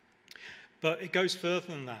 But it goes further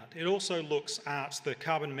than that. It also looks at the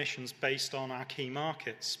carbon emissions based on our key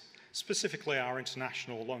markets, specifically our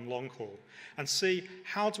international long haul, and see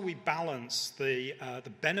how do we balance the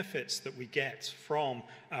benefits that we get from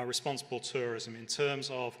responsible tourism in terms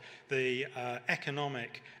of the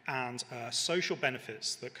economic and social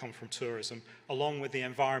benefits that come from tourism, along with the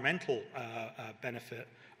environmental benefit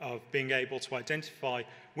of being able to identify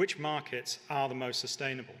which markets are the most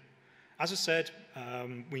sustainable. As I said,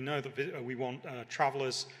 we know that we want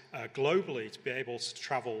travellers globally to be able to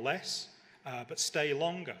travel less, but stay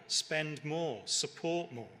longer, spend more,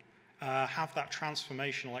 support more, have that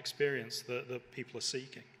transformational experience that people are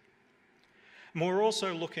seeking. And we're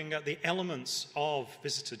also looking at the elements of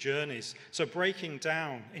visitor journeys, so breaking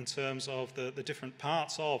down in terms of the different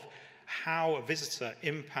parts of how a visitor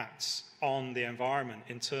impacts on the environment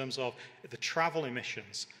in terms of the travel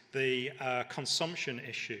emissions, the consumption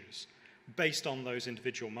issues, based on those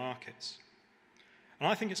individual markets. And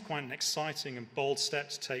I think it's quite an exciting and bold step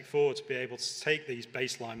to take forward to be able to take these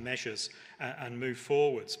baseline measures and move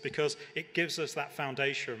forwards, because it gives us that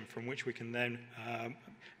foundation from which we can then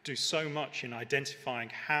do so much in identifying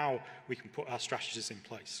how we can put our strategies in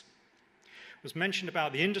place. It was mentioned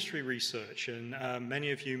about the industry research, and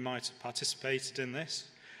many of you might have participated in this.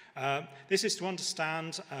 This is to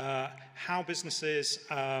understand how businesses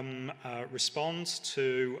respond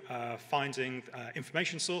to finding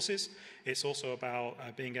information sources. It's also about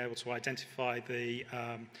being able to identify the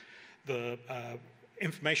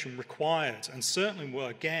information required, and certainly will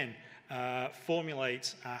again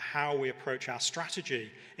formulate how we approach our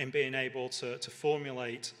strategy in being able to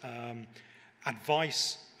formulate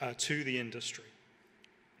advice to the industry.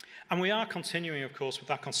 And we are continuing, of course,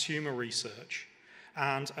 with our consumer research.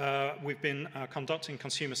 And we've been conducting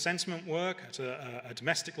consumer sentiment work at a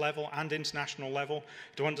domestic level and international level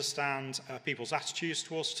to understand people's attitudes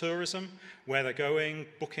towards tourism, where they're going,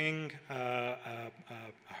 booking,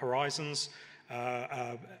 horizons,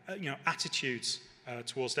 attitudes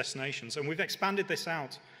towards destinations. And we've expanded this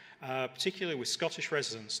out, particularly with Scottish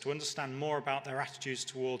residents, to understand more about their attitudes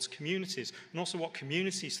towards communities and also what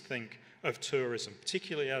communities think of tourism,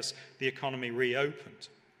 particularly as the economy reopened.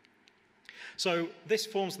 So this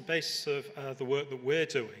forms the basis of the work that we're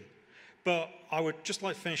doing. But I would just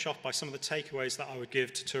like to finish off by some of the takeaways that I would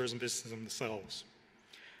give to tourism businesses themselves.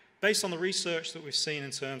 Based on the research that we've seen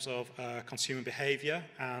in terms of consumer behaviour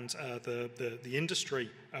and the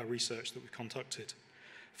industry research that we've conducted,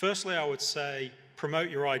 firstly, I would say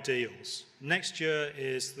promote your ideals. Next year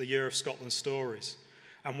is the year of Scotland stories.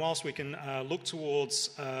 And whilst we can look towards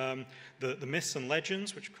the myths and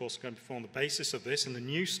legends, which of course are going to form the basis of this, and the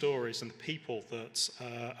new stories and the people that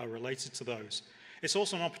are related to those, it's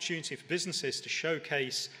also an opportunity for businesses to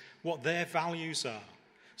showcase what their values are.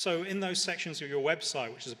 So in those sections of your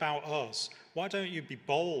website, which is about us, why don't you be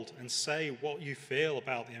bold and say what you feel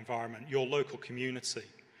about the environment, your local community?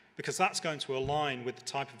 Because that's going to align with the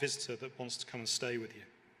type of visitor that wants to come and stay with you.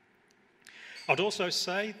 I'd also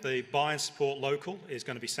say the buy and support local is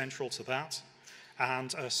going to be central to that,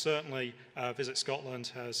 and certainly Visit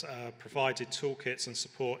Scotland has provided toolkits and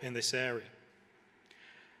support in this area.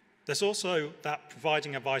 There's also that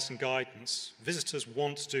providing advice and guidance. Visitors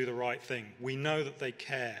want to do the right thing. We know that they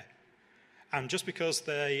care. And just because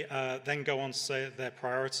they then go on to say that their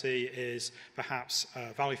priority is perhaps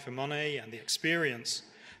value for money and the experience,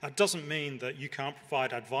 that doesn't mean that you can't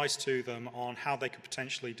provide advice to them on how they could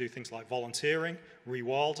potentially do things like volunteering,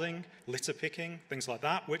 rewilding, litter picking, things like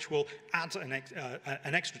that, which will add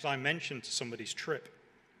an extra dimension to somebody's trip.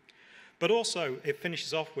 But also, it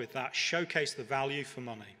finishes off with that showcase the value for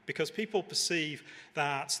money, because people perceive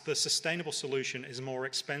that the sustainable solution is a more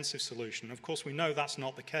expensive solution. Of course, we know that's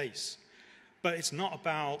not the case. But it's not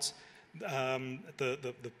about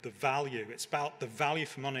the value. It's about the value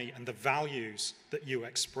for money and the values that you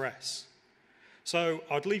express. So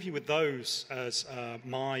I'd leave you with those as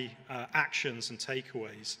my actions and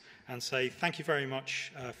takeaways, and say thank you very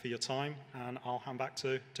much for your time, and I'll hand back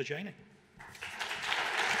to Janie.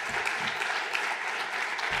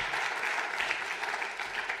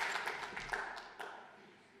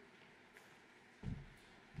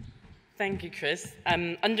 Thank you, Chris.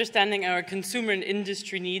 Understanding our consumer and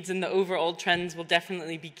industry needs and the overall trends will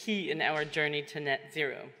definitely be key in our journey to net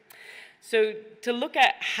zero. So to look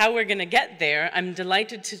at how we're going to get there, I'm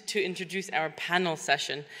delighted to introduce our panel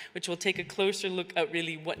session, which will take a closer look at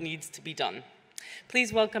really what needs to be done.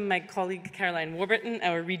 Please welcome my colleague Caroline Warburton,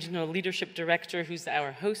 our Regional Leadership Director, who's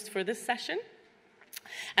our host for this session.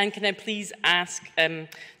 And can I please ask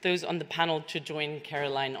those on the panel to join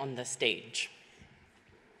Caroline on the stage?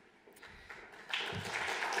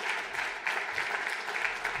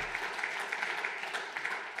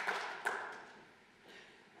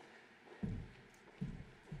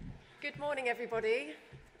 Good morning, everybody.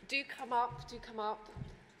 Do come up, do come up.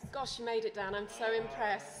 Gosh, you made it, Dan. I'm so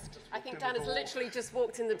impressed. I think Dan has literally just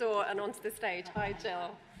walked in the door and onto the stage. Hi,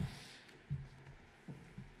 Jill.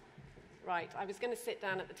 Right, I was going to sit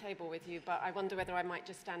down at the table with you, but I wonder whether I might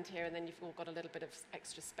just stand here and then you've all got a little bit of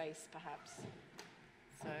extra space, perhaps.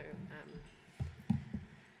 So,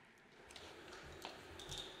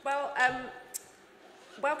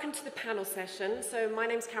 welcome to the panel session. So my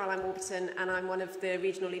name's Caroline Warburton and I'm one of the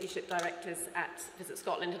Regional Leadership Directors at Visit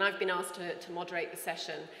Scotland, and I've been asked to moderate the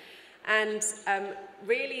session. And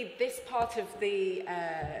really this part of the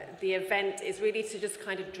event is really to just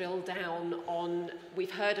kind of drill down on,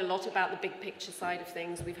 we've heard a lot about the big picture side of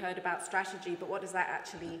things, we've heard about strategy, but what does that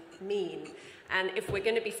actually mean? And if we're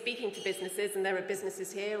going to be speaking to businesses, and there are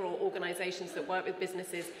businesses here or organisations that work with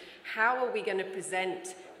businesses, how are we going to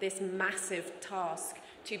present this massive task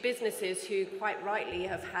to businesses who quite rightly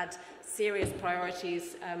have had serious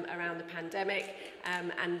priorities around the pandemic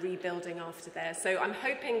and rebuilding after there. So I'm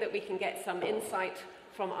hoping that we can get some insight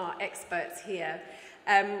from our experts here.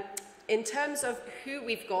 In terms of who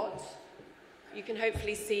we've got, you can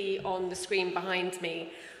hopefully see on the screen behind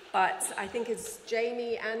me, but I think as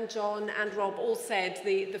Jamie and John and Rob all said,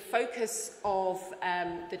 the focus of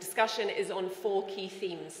the discussion is on 4 key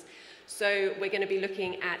themes. So we're going to be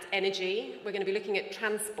looking at energy, we're going to be looking at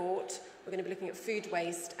transport, we're going to be looking at food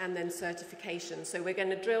waste, and then certification. So we're going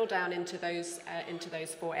to drill down into those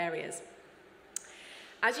 4 areas.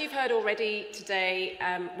 As you've heard already today,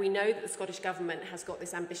 we know that the Scottish Government has got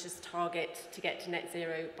this ambitious target to get to net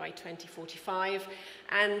zero by 2045.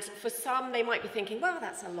 And for some, they might be thinking, well,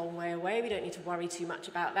 that's a long way away. We don't need to worry too much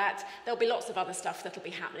about that. There'll be lots of other stuff that'll be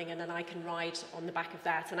happening, and then I can ride on the back of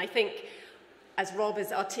that. And I think, as Rob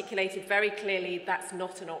has articulated very clearly, that's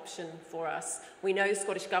not an option for us. We know the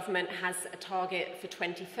Scottish Government has a target for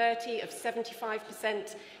 2030 of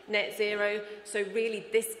 75% net zero. So really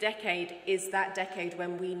this decade is that decade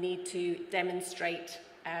when we need to demonstrate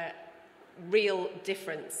real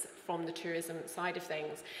difference from the tourism side of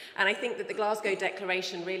things. And I think that the Glasgow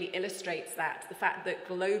Declaration really illustrates that, the fact that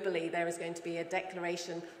globally there is going to be a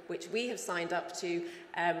declaration which we have signed up to,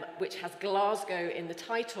 which has Glasgow in the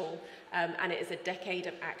title, and it is a decade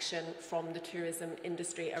of action from the tourism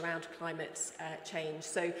industry around climate change.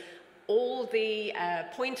 So all the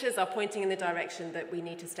pointers are pointing in the direction that we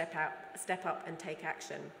need to step up and take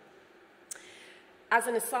action. As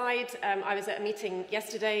an aside, I was at a meeting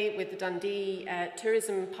yesterday with the Dundee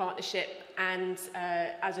Tourism Partnership, and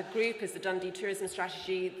as a group, as the Dundee Tourism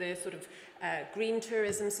Strategy, the sort of green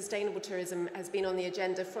tourism, sustainable tourism has been on the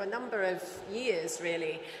agenda for a number of years,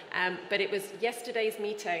 really. But it was yesterday's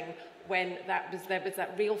meeting when there was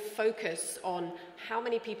that real focus on how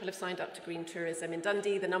many people have signed up to green tourism. In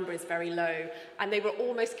Dundee, the number is very low, and they were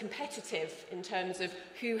almost competitive in terms of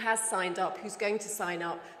who has signed up, who's going to sign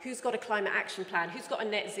up, who's got a climate action plan, who's got a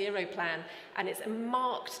net zero plan, and it's a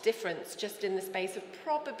marked difference just in the space of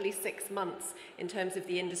probably 6 months in terms of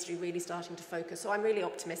the industry really starting to focus. So I'm really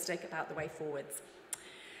optimistic about the way forwards.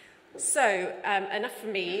 So, enough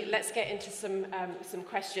from me. Let's get into some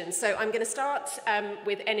questions. So I'm going to start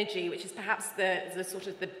with energy, which is perhaps the sort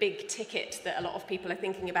of the big ticket that a lot of people are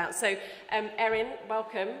thinking about. So, Erin,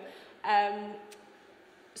 welcome.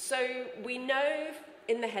 So we know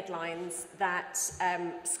in the headlines that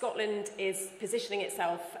Scotland is positioning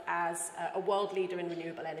itself as a world leader in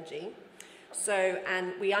renewable energy. So,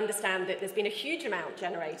 and we understand that there's been a huge amount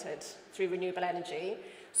generated through renewable energy.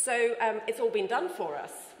 So it's all been done for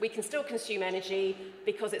us. We can still consume energy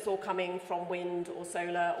because it's all coming from wind or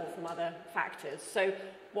solar or from other factors. So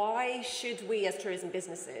why should we as tourism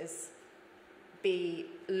businesses be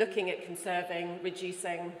looking at conserving,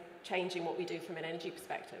 reducing, changing what we do from an energy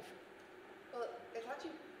perspective? Well, it's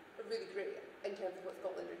actually really great in terms of what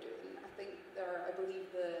Scotland are doing. I think I believe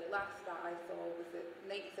the last stat I saw was that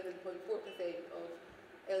 97.4% of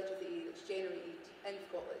electricity that's generated in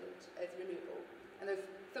Scotland is renewable. And there's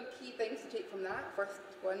some key things to take from that. First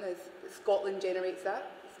one is that Scotland generates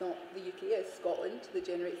that. It's not the UK, it's Scotland that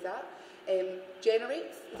generates that.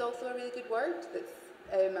 Generates is also a really good word that's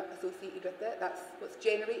associated with it. That's what's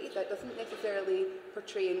generated. That doesn't necessarily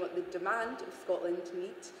portray what the demand of Scotland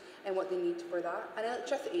need and what they need for that. And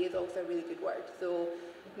electricity is also a really good word. So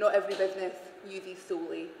not every business uses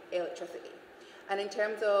solely electricity. And in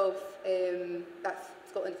terms of, that's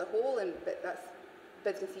Scotland as a whole, and that's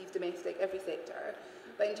businesses, domestic, every sector.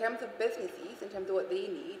 But in terms of businesses, in terms of what they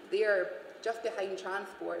need, they are just behind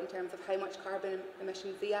transport in terms of how much carbon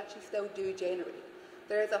emissions they actually still do generate.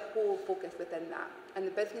 There is a whole focus within that. And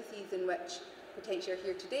the businesses in which potentially are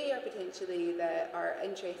here today, or potentially that are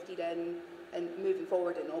interested in and moving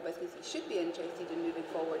forward, and all businesses should be interested in moving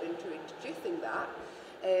forward into introducing that,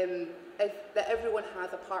 is that everyone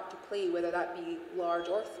has a part to play, whether that be large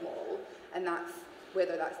or small, and that's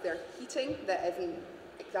whether that's their heating that isn't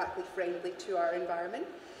exactly friendly to our environment,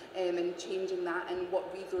 and changing that, and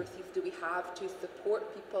what resources do we have to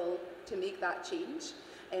support people to make that change,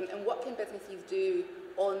 and what can businesses do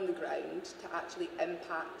on the ground to actually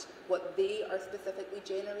impact what they are specifically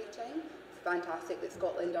generating. It's fantastic that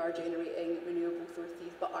Scotland are generating renewable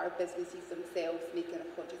sources, but are businesses themselves making a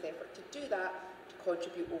conscious effort to do that, to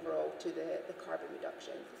contribute overall to the carbon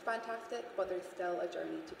reductions. It's fantastic, but there's still a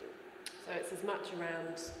journey to do. So it's as much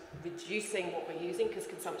around reducing what we're using, because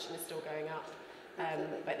consumption is still going up,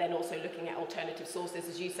 but then also looking at alternative sources.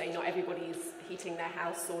 As you say, not everybody is heating their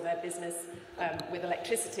house or their business with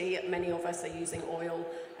electricity. Many of us are using oil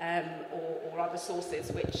or other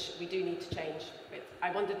sources, which we do need to change with.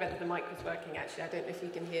 I wondered whether the mic was working, actually. I don't know if you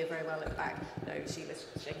can hear very well at the back. No, Sheila's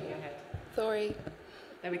shaking her head. Sorry.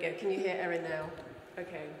 There we go. Can you hear Erin now?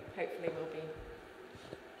 Okay, hopefully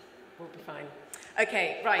we'll be fine.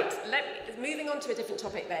 Okay, right. Moving on to a different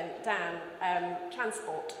topic then. Dan,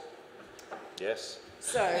 transport. Yes.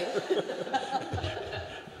 So.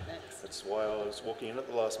 That's why I was walking in at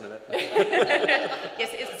the last minute. Yes,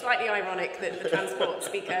 it's slightly ironic that the transport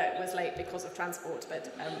speaker was late because of transport,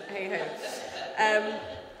 but hey ho.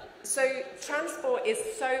 So transport is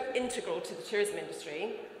so integral to the tourism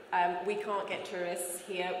industry. We can't get tourists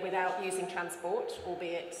here without using transport,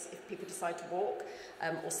 albeit if people decide to walk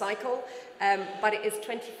or cycle, but it is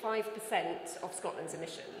 25% of Scotland's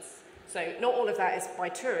emissions. So not all of that is by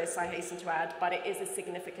tourists, I hasten to add, but it is a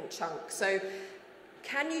significant chunk. So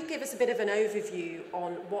can you give us a bit of an overview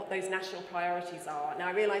on what those national priorities are? Now,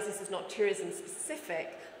 I realise this is not tourism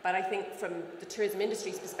specific, but I think from the tourism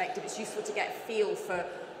industry's perspective, it's useful to get a feel for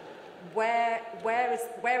where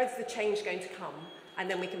is the change going to come? And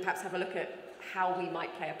then we can perhaps have a look at how we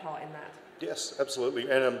might play a part in that. Yes, absolutely.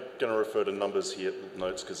 And I'm going to refer to numbers here,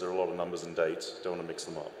 notes, because there are a lot of numbers and dates. Don't want to mix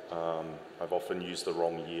them up. I've often used the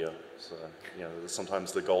wrong year. So,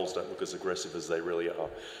 sometimes the goals don't look as aggressive as they really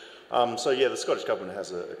are. So yeah, the Scottish Government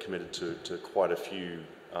has committed to quite a few,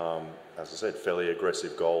 as I said, fairly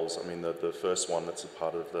aggressive goals. I mean, the first one that's a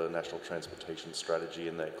part of the National Transportation Strategy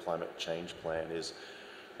and their climate change plan is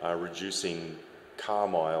reducing car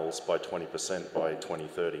miles by 20% by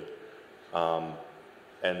 2030.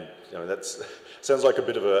 And that sounds like a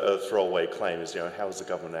bit of a throwaway claim. Is how is the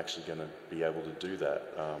government actually going to be able to do that,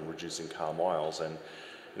 reducing car miles? And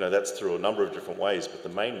that's through a number of different ways. But the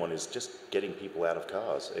main one is just getting people out of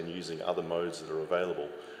cars and using other modes that are available.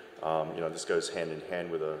 This goes hand in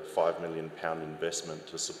hand with a £5 million investment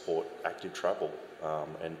to support active travel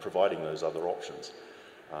and providing those other options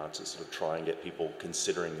to sort of try and get people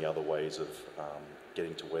considering the other ways of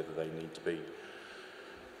getting to where they need to be.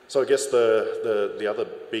 So I guess the other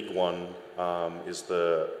big one is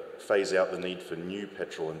the phase out the need for new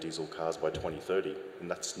petrol and diesel cars by 2030,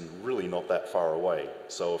 and that's really not that far away.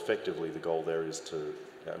 So effectively the goal there is to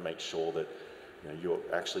make sure that your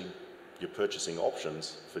purchasing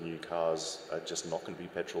options for new cars are just not going to be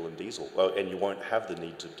petrol and diesel, and you won't have the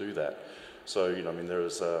need to do that. So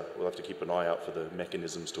we'll have to keep an eye out for the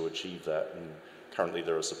mechanisms to achieve that, and currently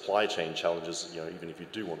there are supply chain challenges, even if you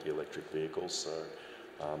do want the electric vehicles. So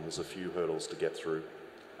there's a few hurdles to get through.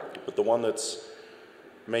 But the one that's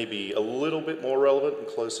maybe a little bit more relevant and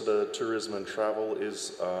closer to tourism and travel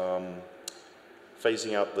is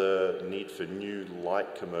phasing out the need for new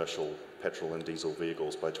light commercial petrol and diesel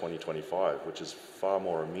vehicles by 2025, which is far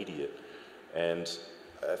more immediate. And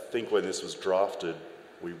I think when this was drafted,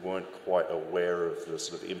 we weren't quite aware of the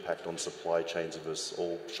sort of impact on supply chains of us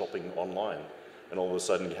all shopping online, and all of a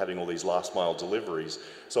sudden having all these last mile deliveries.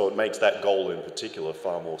 So it makes that goal in particular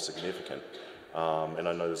far more significant. And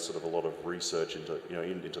I know there's sort of a lot of research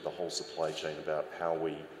into the whole supply chain about how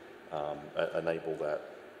we enable that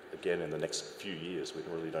again in the next few years. We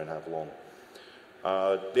really don't have long.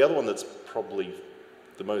 The other one that's probably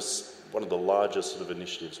one of the largest sort of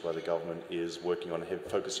initiatives by the government is working on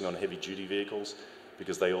focusing on heavy duty vehicles,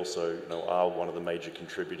 because they also are one of the major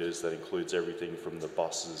contributors. That includes everything from the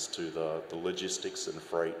buses to the logistics, and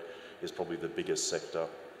freight is probably the biggest sector.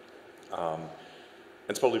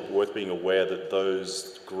 It's probably worth being aware that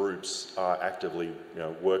those groups are actively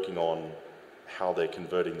working on how they're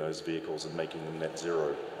converting those vehicles and making them net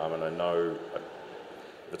zero. And I know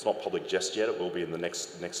if it's not public just yet, it will be in the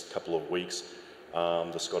next couple of weeks.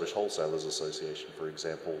 The Scottish Wholesalers Association, for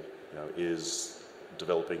example, is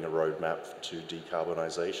developing a roadmap to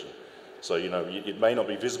decarbonisation. So it may not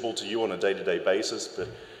be visible to you on a day-to-day basis, but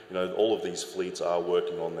all of these fleets are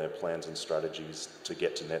working on their plans and strategies to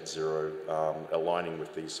get to net zero, aligning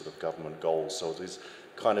with these sort of government goals. So it is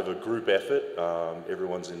kind of a group effort.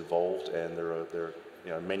 Everyone's involved, and there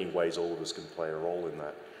are many ways all of us can play a role in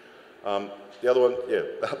that. The other one,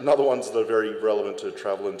 another ones that are very relevant to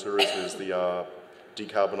travel and tourism is the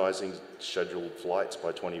decarbonising scheduled flights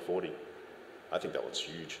by 2040. I think that one's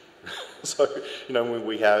huge. So,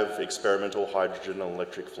 we have experimental hydrogen and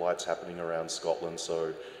electric flights happening around Scotland,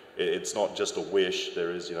 so it's not just a wish.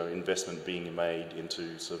 There is, investment being made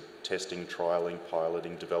into sort of testing, trialling,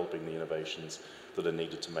 piloting, developing the innovations that are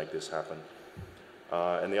needed to make this happen.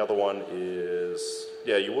 And the other one is,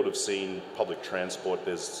 you would have seen public transport.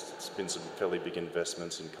 There's been some fairly big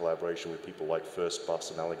investments in collaboration with people like First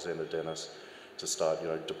Bus and Alexander Dennis to start,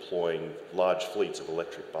 deploying large fleets of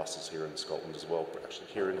electric buses here in Scotland as well, but actually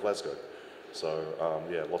here in Glasgow. So,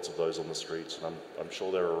 lots of those on the streets, and I'm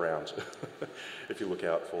sure they're around if you look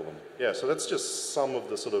out for them. Yeah, so that's just some of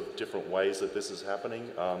the sort of different ways that this is happening.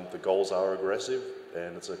 The goals are aggressive,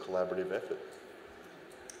 and it's a collaborative effort.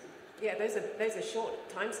 Yeah, those are short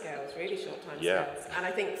timescales, really short timescales. Yeah. And I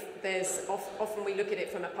think there's often we look at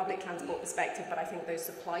it from a public transport perspective, but I think those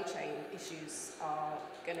supply chain issues are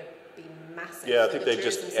going to be massive. Yeah, I think they've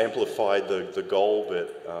just amplified the goal,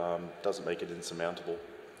 but doesn't make it insurmountable.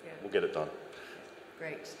 Yeah. We'll get it done.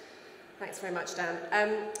 Great. Thanks very much, Dan.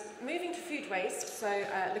 Moving to food waste, so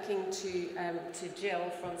looking to Jill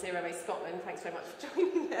from Zero Waste Scotland. Thanks very much for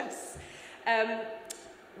joining us.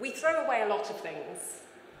 We throw away a lot of things.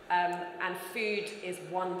 And food is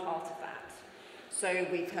one part of that. So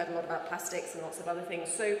we've heard a lot about plastics and lots of other things.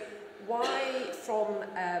 So why, from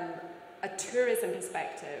a tourism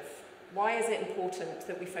perspective, why is it important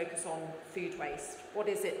that we focus on food waste? What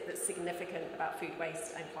is it that's significant about food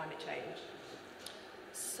waste and climate change?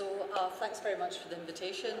 So thanks very much for the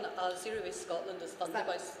invitation. Zero Waste Scotland is funded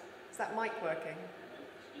by... Is that mic working?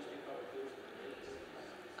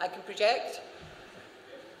 I can project.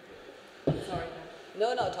 Sorry.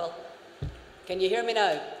 No, not at all. Can you hear me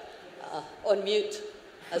now? On mute,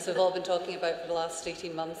 as we've all been talking about for the last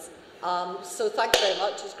 18 months. So thank you very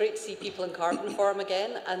much. It's great to see people in carbon form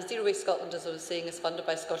again. And Zero Waste Scotland, as I was saying, is funded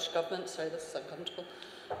by Scottish Government. Sorry, this is uncomfortable.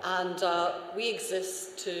 And we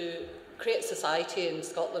exist to create a society in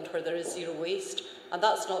Scotland where there is zero waste. And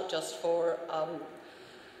that's not just for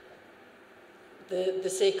the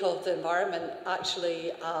sake of the environment.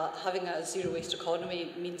 Actually, having a zero waste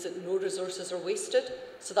economy means that no resources are wasted.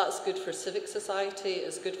 So that's good for civic society,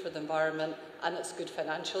 it's good for the environment, and it's good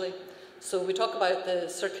financially. So we talk about the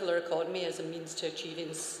circular economy as a means to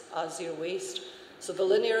achieving zero waste. So the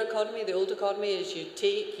linear economy, the old economy, is you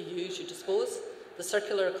take, you use, you dispose. The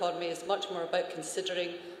circular economy is much more about considering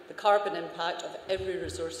the carbon impact of every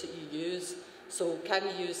resource that you use. So can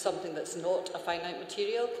you use something that's not a finite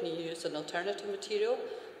material? Can you use an alternative material?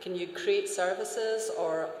 Can you create services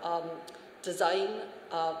or design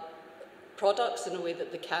products in a way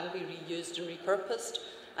that they can be reused and repurposed?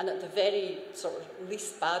 And at the very sort of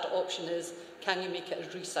least bad option is, can you make it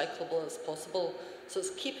as recyclable as possible? So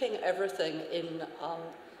it's keeping everything in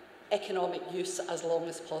economic use as long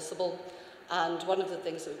as possible. And one of the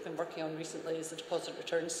things that we've been working on recently is the deposit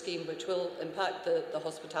return scheme, which will impact the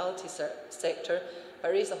hospitality sector by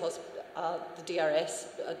raising the DRS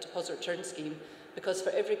deposit return scheme, because for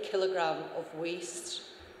every kilogram of waste,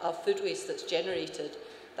 food waste that's generated,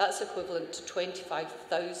 that's equivalent to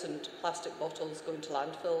 25,000 plastic bottles going to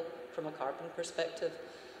landfill from a carbon perspective.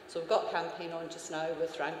 So we've got a campaign on just now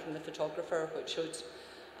with Rankin the photographer, which shows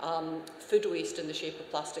food waste in the shape of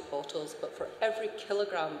plastic bottles, but for every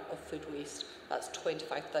kilogram of food waste, that's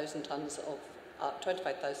 25,000 tonnes of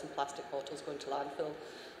 25,000 plastic bottles going to landfill.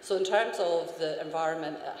 So in terms of the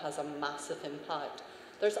environment, it has a massive impact.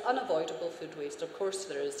 There's unavoidable food waste, of course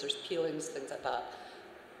there is, there's peelings, things like that.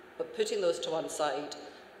 But putting those to one side,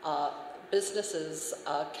 businesses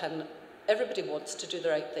everybody wants to do the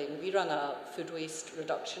right thing. We run a food waste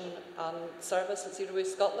reduction service at Zero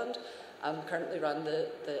Waste Scotland. Currently run the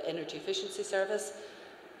energy efficiency service.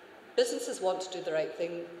 Businesses want to do the right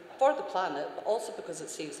thing for the planet, but also because it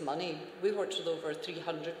saves money. We've worked with over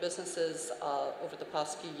 300 businesses over the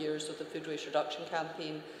past few years with the Food Waste Reduction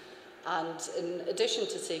Campaign. And in addition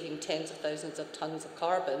to saving tens of thousands of tonnes of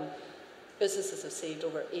carbon, businesses have saved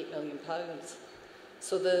over £8 million.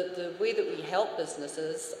 So the way that we help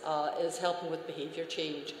businesses is helping with behaviour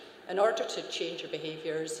change. In order to change your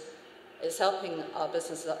behaviours, it's helping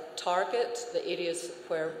businesses target the areas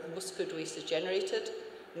where most food waste is generated,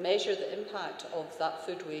 measure the impact of that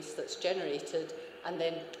food waste that's generated, and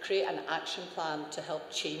then create an action plan to help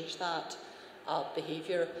change that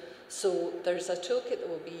behaviour. So there's a toolkit that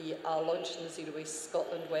will be launched on the Zero Waste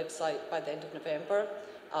Scotland website by the end of November,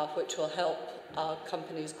 which will help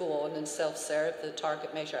companies go on and self-serve the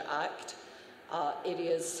Target Measure Act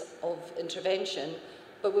areas of intervention.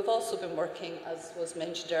 But we've also been working, as was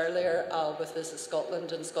mentioned earlier, with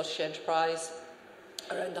VisitScotland and Scottish Enterprise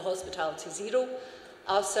around the Hospitality Zero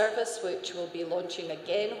service, which will be launching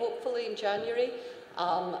again, hopefully, in January.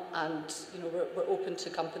 And we're open to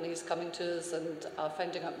companies coming to us and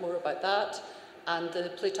finding out more about that. And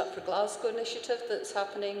the Plate Up for Glasgow initiative that's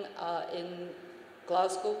happening in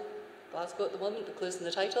Glasgow at the moment, the clue's in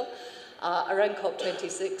the title, around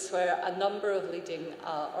COP26, where a number of leading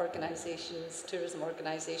organisations, tourism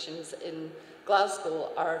organisations in Glasgow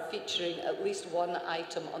are featuring at least one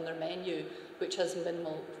item on their menu which has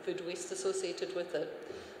minimal food waste associated with it.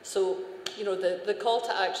 So, the call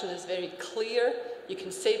to action is very clear. You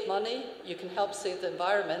can save money, you can help save the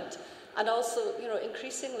environment, and also,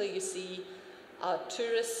 increasingly you see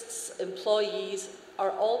tourists, employees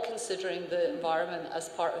are all considering the environment as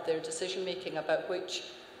part of their decision making about which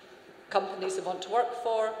companies they want to work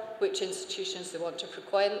for, which institutions they want to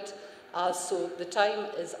frequent. So the time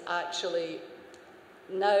is actually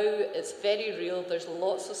now, it's very real, there's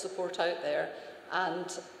lots of support out there,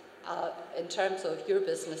 and in terms of your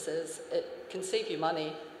businesses, it can save you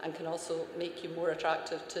money and can also make you more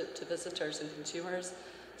attractive to visitors and consumers.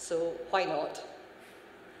 So why not?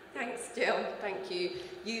 Thanks, Jill. Thank you.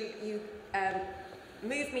 You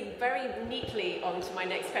moved me very neatly on to my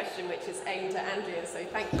next question, which is aimed at Andrea, so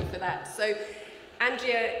thank you for that. So,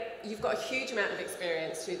 Andrea, you've got a huge amount of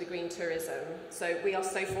experience through the green tourism. So we are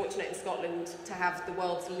so fortunate in Scotland to have the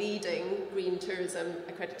world's leading green tourism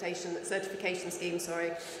certification scheme,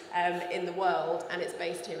 in the world, and it's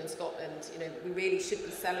based here in Scotland. We really should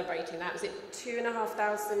be celebrating that. Was it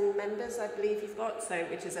 2,500 members, I believe you've got, so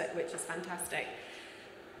which is fantastic.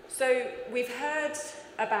 So we've heard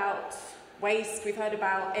about waste, we've heard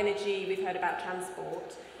about energy, we've heard about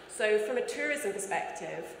transport. So from a tourism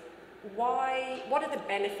perspective, what are the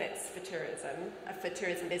benefits for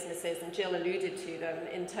tourism businesses, and Jill alluded to them,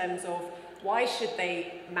 in terms of why should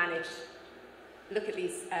they look at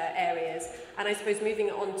these areas? And I suppose moving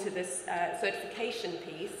on to this certification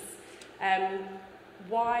piece,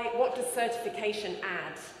 what does certification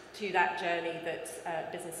add to that journey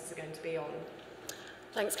that businesses are going to be on?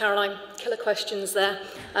 Thanks, Caroline. Killer questions there.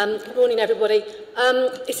 Good morning, everybody.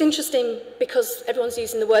 It's interesting because everyone's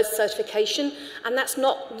using the word certification, and that's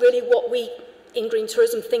not really what we in green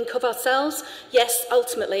tourism think of ourselves. Yes,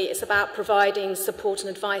 ultimately, it's about providing support and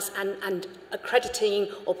advice and accrediting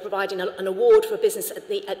or providing an award for a business at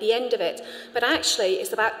the end of it. But actually,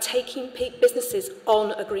 it's about taking businesses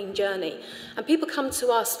on a green journey. And people come to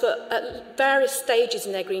us at various stages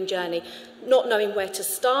in their green journey, not knowing where to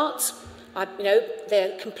start.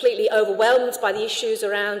 They're completely overwhelmed by the issues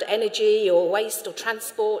around energy or waste or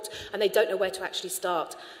transport, and they don't know where to actually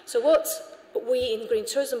start. So what we in green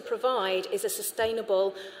tourism provide is a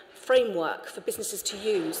sustainable framework for businesses to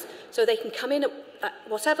use, so they can come in at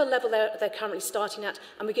whatever level they're currently starting at,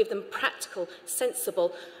 and we give them practical,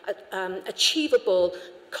 sensible, achievable,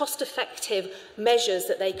 cost-effective measures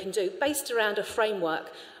that they can do based around a framework.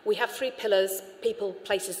 We have 3 pillars: people,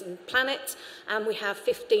 places and planet, and we have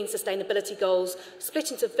 15 sustainability goals split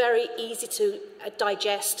into very easy to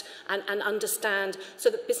digest and understand, so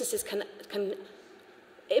that businesses can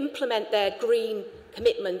implement their green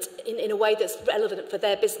commitment in a way that's relevant for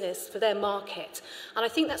their business, for their market. And I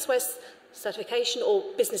think that's where certification or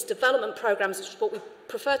business development programs, which is what we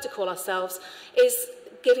prefer to call ourselves, is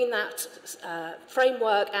giving that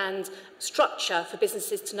framework and structure for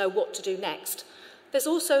businesses to know what to do next. There's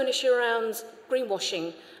also an issue around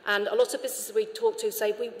greenwashing, and a lot of businesses we talk to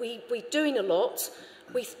say we're doing a lot.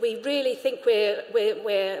 We really think we're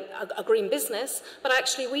a green business, but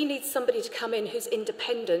actually we need somebody to come in who's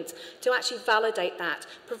independent to actually validate that,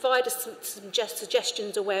 provide us some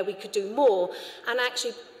suggestions of where we could do more, and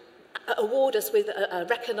actually award us with a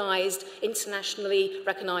recognised, internationally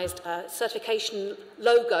recognised certification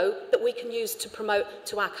logo that we can use to promote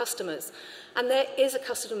to our customers. And there is a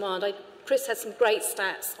customer demand. Chris had some great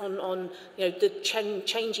stats on the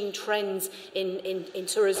changing trends in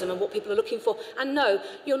tourism and what people are looking for. And no,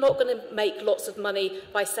 you're not going to make lots of money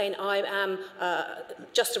by saying I am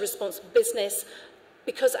just a responsible business,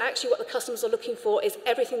 because actually what the customers are looking for is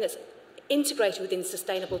everything that's integrated within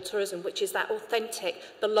sustainable tourism, which is that authentic,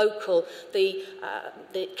 the local, the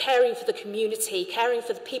caring for the community, caring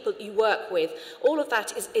for the people that you work with. All of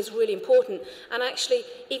that is really important. And actually,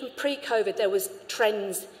 even pre-COVID, there was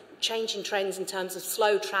changing trends in terms of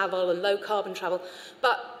slow travel and low carbon travel.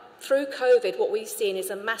 But through COVID, what we've seen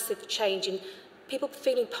is a massive change in people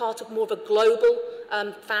feeling part of more of a global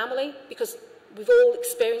family, because we've all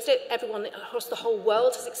experienced it, everyone across the whole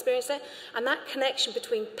world has experienced it, and that connection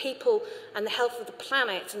between people and the health of the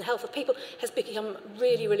planet and the health of people has become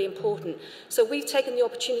really, really important. So we've taken the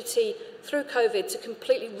opportunity through COVID to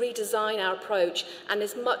completely redesign our approach, and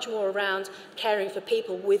there's much more around caring for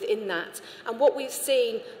people within that. And what we've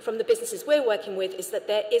seen from the businesses we're working with is that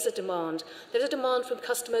there is a demand. There's a demand from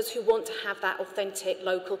customers who want to have that authentic,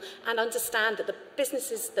 local, and understand that the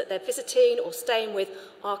businesses that they're visiting or staying with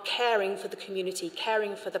are caring for the community,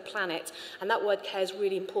 caring for the planet. And that word care is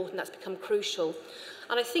really important. That's become crucial.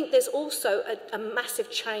 And I think there's also a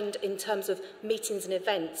massive change in terms of meetings and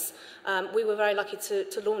events. We were very lucky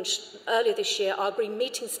to launch earlier this year our Green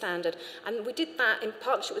Meeting Standard, and we did that in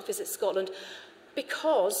partnership with Visit Scotland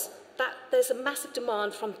because there's a massive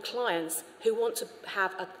demand from clients who want to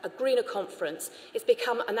have a greener conference. It's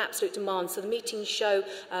become an absolute demand. So the meeting show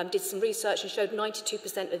did some research and showed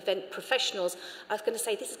 92% of event professionals are going to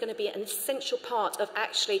say this is going to be an essential part of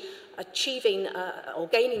actually achieving or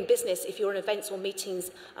gaining business if you're an events or meetings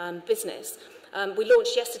business. We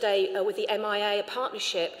launched yesterday with the MIA a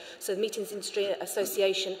partnership, so the Meetings Industry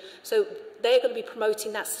Association. So they're going to be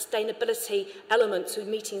promoting that sustainability element to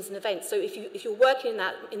meetings and events. So if you're working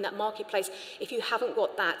in that marketplace, if you haven't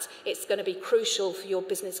got that, it's going to be crucial for your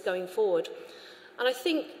business going forward. And I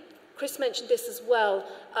think Chris mentioned this as well.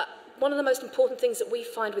 One of the most important things that we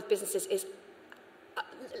find with businesses is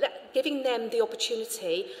giving them the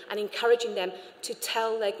opportunity and encouraging them to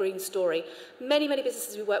tell their green story. Many, many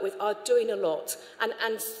businesses we work with are doing a lot.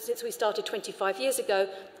 And since we started 25 years ago,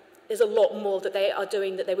 there's a lot more that they are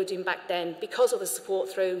doing that they were doing back then because of the support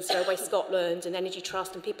through Zero Waste Scotland and Energy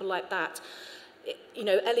Trust and people like that.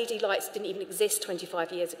 LED lights didn't even exist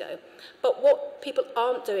 25 years ago. But what people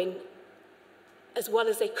aren't doing as well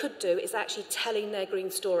as they could do is actually telling their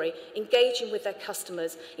green story, engaging with their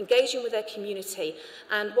customers, engaging with their community.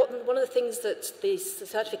 And one of the things that the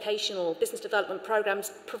certification or business development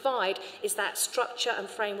programs provide is that structure and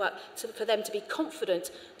framework for them to be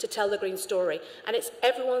confident to tell the green story. And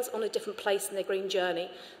everyone's on a different place in their green journey.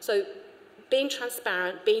 So being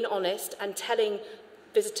transparent, being honest, and telling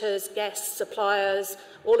visitors, guests, suppliers,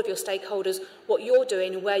 all of your stakeholders, what you're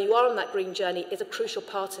doing and where you are on that green journey is a crucial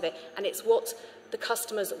part of it. And it's what the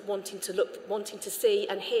customers wanting to see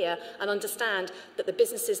and hear and understand that the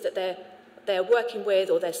businesses that they're working with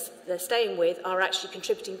or they're staying with are actually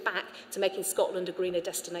contributing back to making Scotland a greener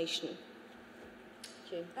destination.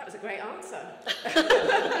 Thank you. That was a great answer.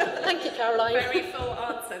 Thank you, Caroline. Very full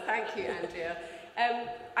answer. Thank you, Andrea.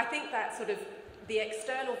 I think that sort of the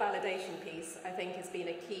external validation piece, I think, has been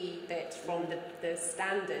a key bit from the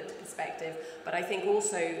standard perspective, but I think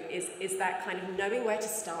also is that kind of knowing where to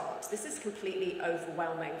start. This is completely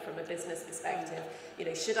overwhelming from a business perspective.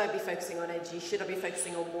 Should I be focusing on energy? Should I be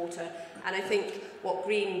focusing on water? And I think what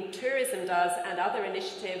green tourism does and other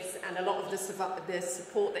initiatives and a lot of the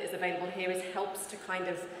support that is available here helps to kind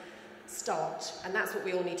of start. And that's what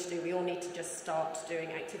we all need to do. We all need to just start doing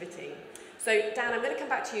activity. So, Dan, I'm going to come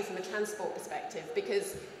back to you from a transport perspective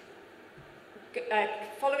because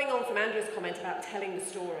following on from Andrew's comment about telling the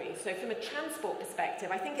story, so from a transport perspective,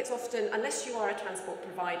 I think it's often, unless you are a transport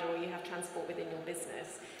provider or you have transport within your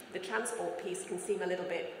business, the transport piece can seem a little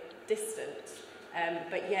bit distant,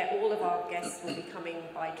 but yet all of our guests will be coming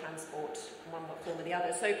by transport in one form or the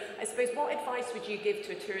other. So I suppose what advice would you give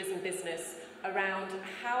to a tourism business around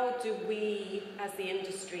how do we, as the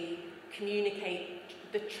industry, communicate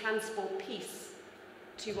the transport piece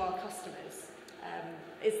to our customers?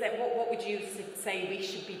 What would you say we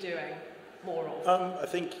should be doing more of? I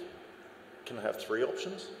think, can I have three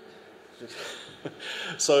options?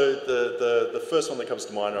 So the first one that comes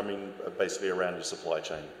to mind, basically around your supply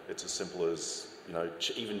chain. It's as simple as,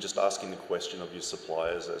 even just asking the question of your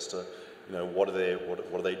suppliers as to, what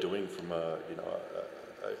are they doing from a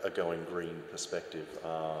going green perspective.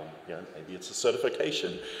 Maybe it's a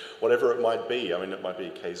certification, whatever it might be. It might be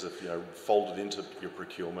a case of, folded into your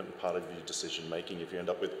procurement and part of your decision making. If you end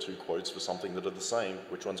up with two quotes for something that are the same,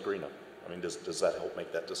 which one's greener? I mean, does that help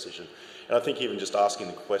make that decision? And I think even just asking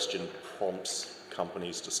the question prompts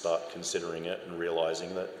companies to start considering it and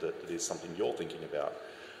realising that it is something you're thinking about.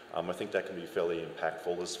 I think that can be fairly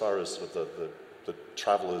impactful. As far as sort of the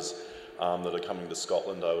travellers that are coming to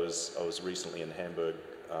Scotland, I was recently in Hamburg,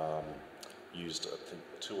 used I think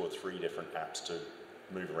 2 or 3 different apps to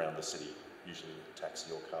move around the city, usually a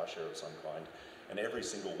taxi or car share of some kind, and every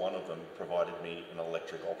single one of them provided me an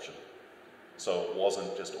electric option. So it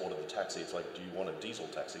wasn't just order the taxi, it's like, do you want a diesel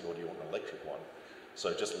taxi or do you want an electric one?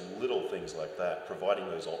 So just little things like that, providing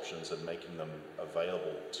those options and making them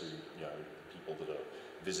available to people that are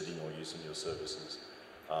visiting or using your services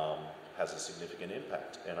has a significant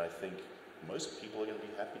impact. And I think most people are going to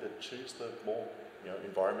be happy to choose the more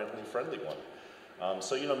environmentally friendly one.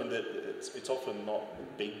 So I mean, it's often not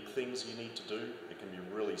big things you need to do. It can be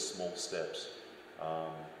really small steps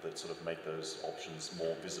that sort of make those options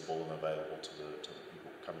more visible and available to the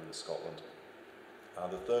people coming to Scotland.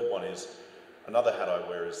 The third one is, another hat I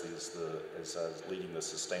wear is leading the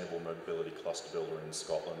Sustainable Mobility Cluster Builder in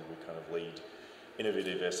Scotland. We kind of lead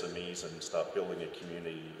innovative SMEs and start building a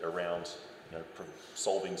community around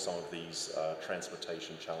solving some of these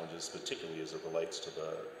transportation challenges, particularly as it relates to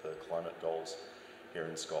the climate goals here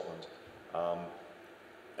in Scotland.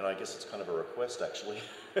 And I guess it's kind of a request, actually.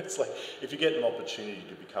 It's like, if you get an opportunity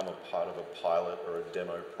to become a part of a pilot or a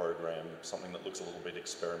demo program, something that looks a little bit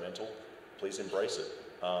experimental, please embrace it.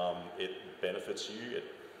 It benefits you. It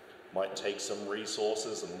might take some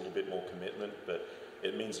resources and a little bit more commitment, but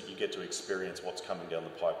it means that you get to experience what's coming down the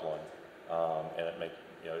pipeline. And it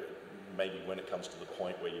maybe when it comes to the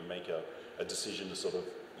point where you make a decision to sort of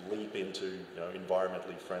leap into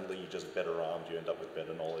environmentally friendly, you're just better armed, you end up with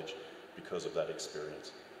better knowledge because of that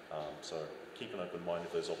experience. So keep an open mind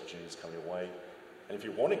if those opportunities come your way. And if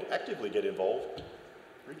you want to actively get involved,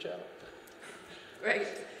 reach out. Great.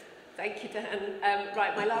 Thank you, Dan.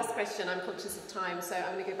 Right, my last question, I'm conscious of time, so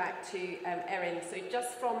I'm going to go back to Erin. So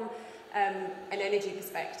just from an energy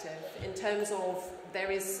perspective, in terms of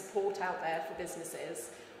there is support out there for businesses,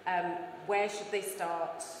 where should they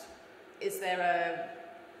start? Is there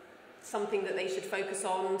something that they should focus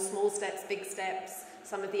on, small steps, big steps?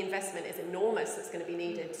 Some of the investment is enormous that's going to be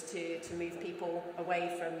needed to move people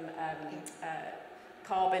away from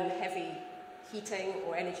carbon-heavy heating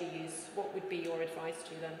or energy use. What would be your advice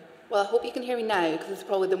to them? Well, I hope you can hear me now, because it's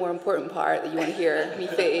probably the more important part that you want to hear me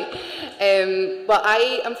say. Well,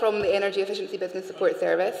 I am from the Energy Efficiency Business Support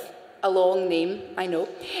Service. A long name, I know.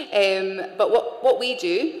 But what we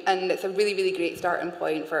do, and it's a really, really great starting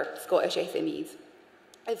point for Scottish SMEs,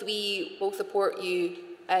 is we will support you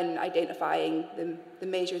in identifying the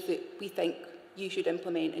measures that we think you should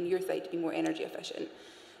implement in your site to be more energy efficient.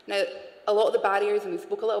 Now, a lot of the barriers, and we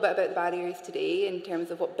spoke a little bit about the barriers today in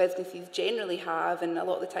terms of what businesses generally have, and a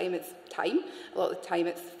lot of the time it's time, a lot of the time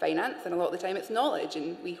it's finance, and a lot of the time it's knowledge,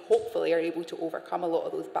 and we hopefully are able to overcome a lot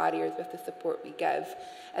of those barriers with the support we give,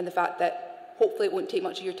 and the fact that hopefully it won't take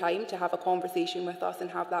much of your time to have a conversation with us and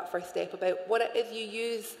have that first step about what it is you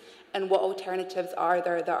use and what alternatives are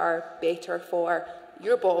there that are better for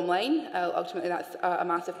your bottom line. Ultimately, that's a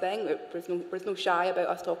massive thing. There's no shy about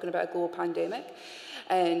us talking about a global pandemic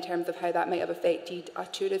in terms of how that might have affected a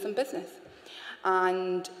tourism business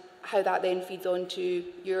and how that then feeds on to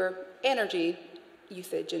your energy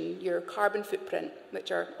usage and your carbon footprint,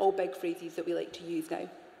 which are all big phrases that we like to use now.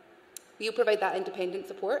 We'll provide that independent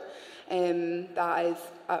support. That is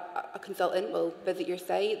a consultant will visit your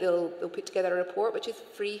site, they'll put together a report which is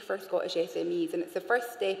free for Scottish SMEs, and it's the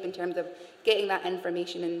first step in terms of getting that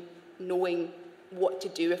information and knowing what to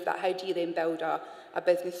do with that. How do you then build a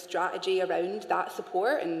business strategy around that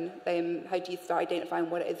support, and how do you start identifying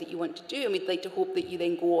what it is that you want to do, and we'd like to hope that you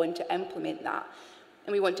then go on to implement that.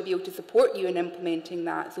 And we want to be able to support you in implementing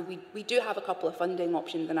that. So we do have a couple of funding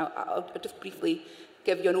options, and I'll just briefly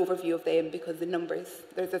give you an overview of them, because the numbers,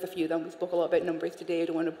 there's a few of them. We spoke a lot about numbers today. I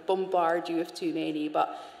don't want to bombard you with too many,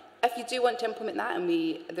 but if you do want to implement that, and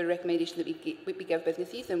the recommendation that we give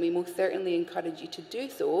businesses, and we most certainly encourage you to do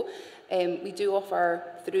so, we do offer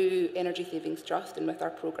through Energy Savings Trust and with our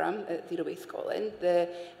programme at Zero Waste Scotland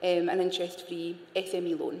an interest-free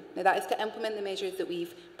SME loan. Now that is to implement the measures that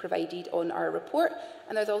we've provided on our report,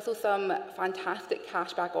 and there's also some fantastic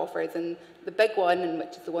cashback offers, and the big one, and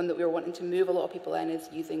which is the one that we were wanting to move a lot of people in, is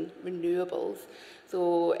using renewables.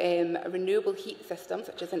 So a renewable heat system,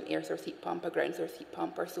 such as an air source heat pump, a ground source heat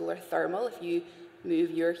pump, or solar thermal, if you move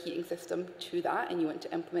your heating system to that and you want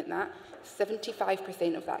to implement that,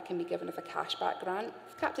 75% of that can be given as a cashback grant.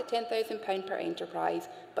 It's capped at £10,000 per enterprise,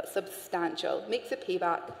 but substantial. Makes the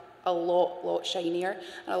payback a lot shinier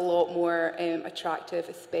and a lot more attractive,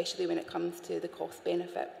 especially when it comes to the cost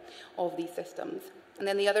benefit of these systems. And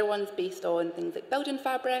then the other one's based on things like building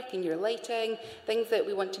fabric and your lighting, things that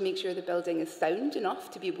we want to make sure the building is sound enough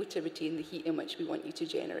to be able to retain the heat in which we want you to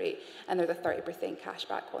generate. And there's a 30%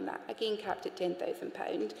 cashback on that, again capped at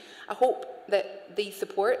 £10,000. I hope that these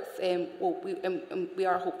supports, we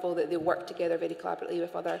are hopeful that they'll work together very collaboratively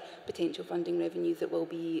with other potential funding revenues that will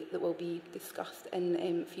be discussed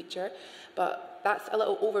in future. But that's a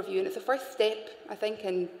little overview, and it's a first step, I think,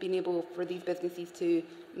 in being able for these businesses to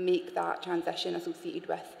make that transition associated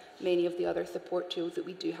with many of the other support tools that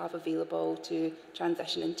we do have available to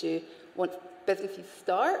transition into. Once businesses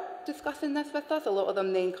start discussing this with us, a lot of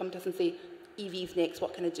them then come to us and say, EVs next,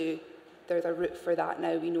 what can I do? There's a route for that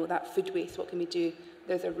now. We know that food waste, what can we do?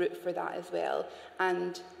 There's a route for that as well.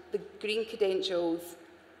 And the green credentials,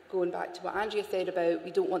 going back to what Andrea said about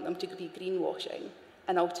we don't want them to be greenwashing,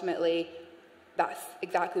 and ultimately that's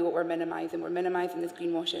exactly what we're minimising. We're minimising this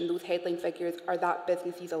greenwashing. Those headline figures are that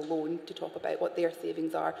businesses alone to talk about what their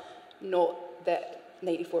savings are, not that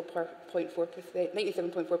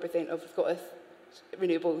 97.4% of Scottish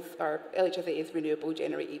renewables or electricity is renewable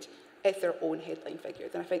generated. It's their own headline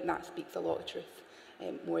figures, and I think that speaks a lot of truth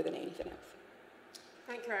more than anything else.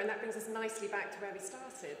 Thank you, and that brings us nicely back to where we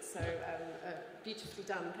started. So beautifully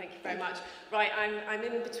done. Thank you very much. Right, I'm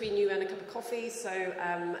in between you and a cup of coffee, so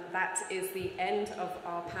that is the end of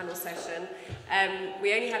our panel session.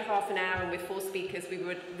 We only had half an hour, and with 4 speakers, we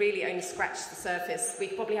would really only scratch the surface. We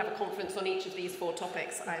could probably have a conference on each of these 4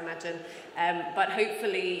 topics, I imagine. But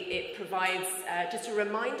hopefully it provides just a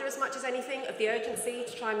reminder as much as anything of the urgency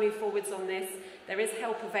to try and move forwards on this. There is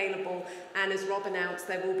help available, and as Rob announced,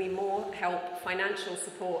 there will be more help, financial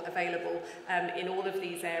support available in all of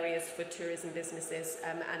these areas for tourism businesses,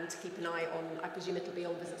 and to keep an eye on, I presume it'll be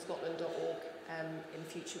on VisitScotland.org in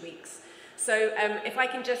future weeks. So if I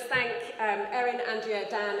can just thank Erin, Andrea,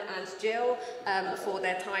 Dan and Jill for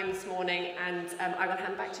their time this morning, and I will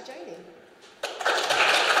hand back to Janie.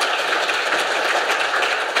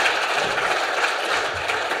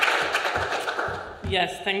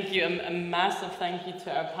 Yes, thank you. A massive thank you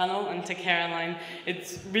to our panel and to Caroline.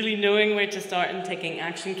 It's really knowing where to start and taking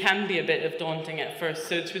action can be a bit of daunting at first,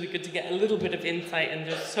 so it's really good to get a little bit of insight, and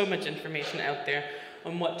there's so much information out there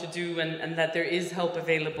on what to do, and that there is help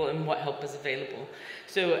available and what help is available.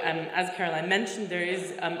 So as Caroline mentioned, there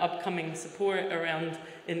is upcoming support around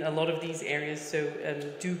in a lot of these areas, so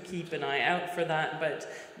do keep an eye out for that, but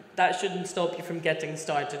that shouldn't stop you from getting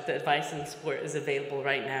started. The advice and support is available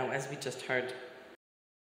right now, as we just heard.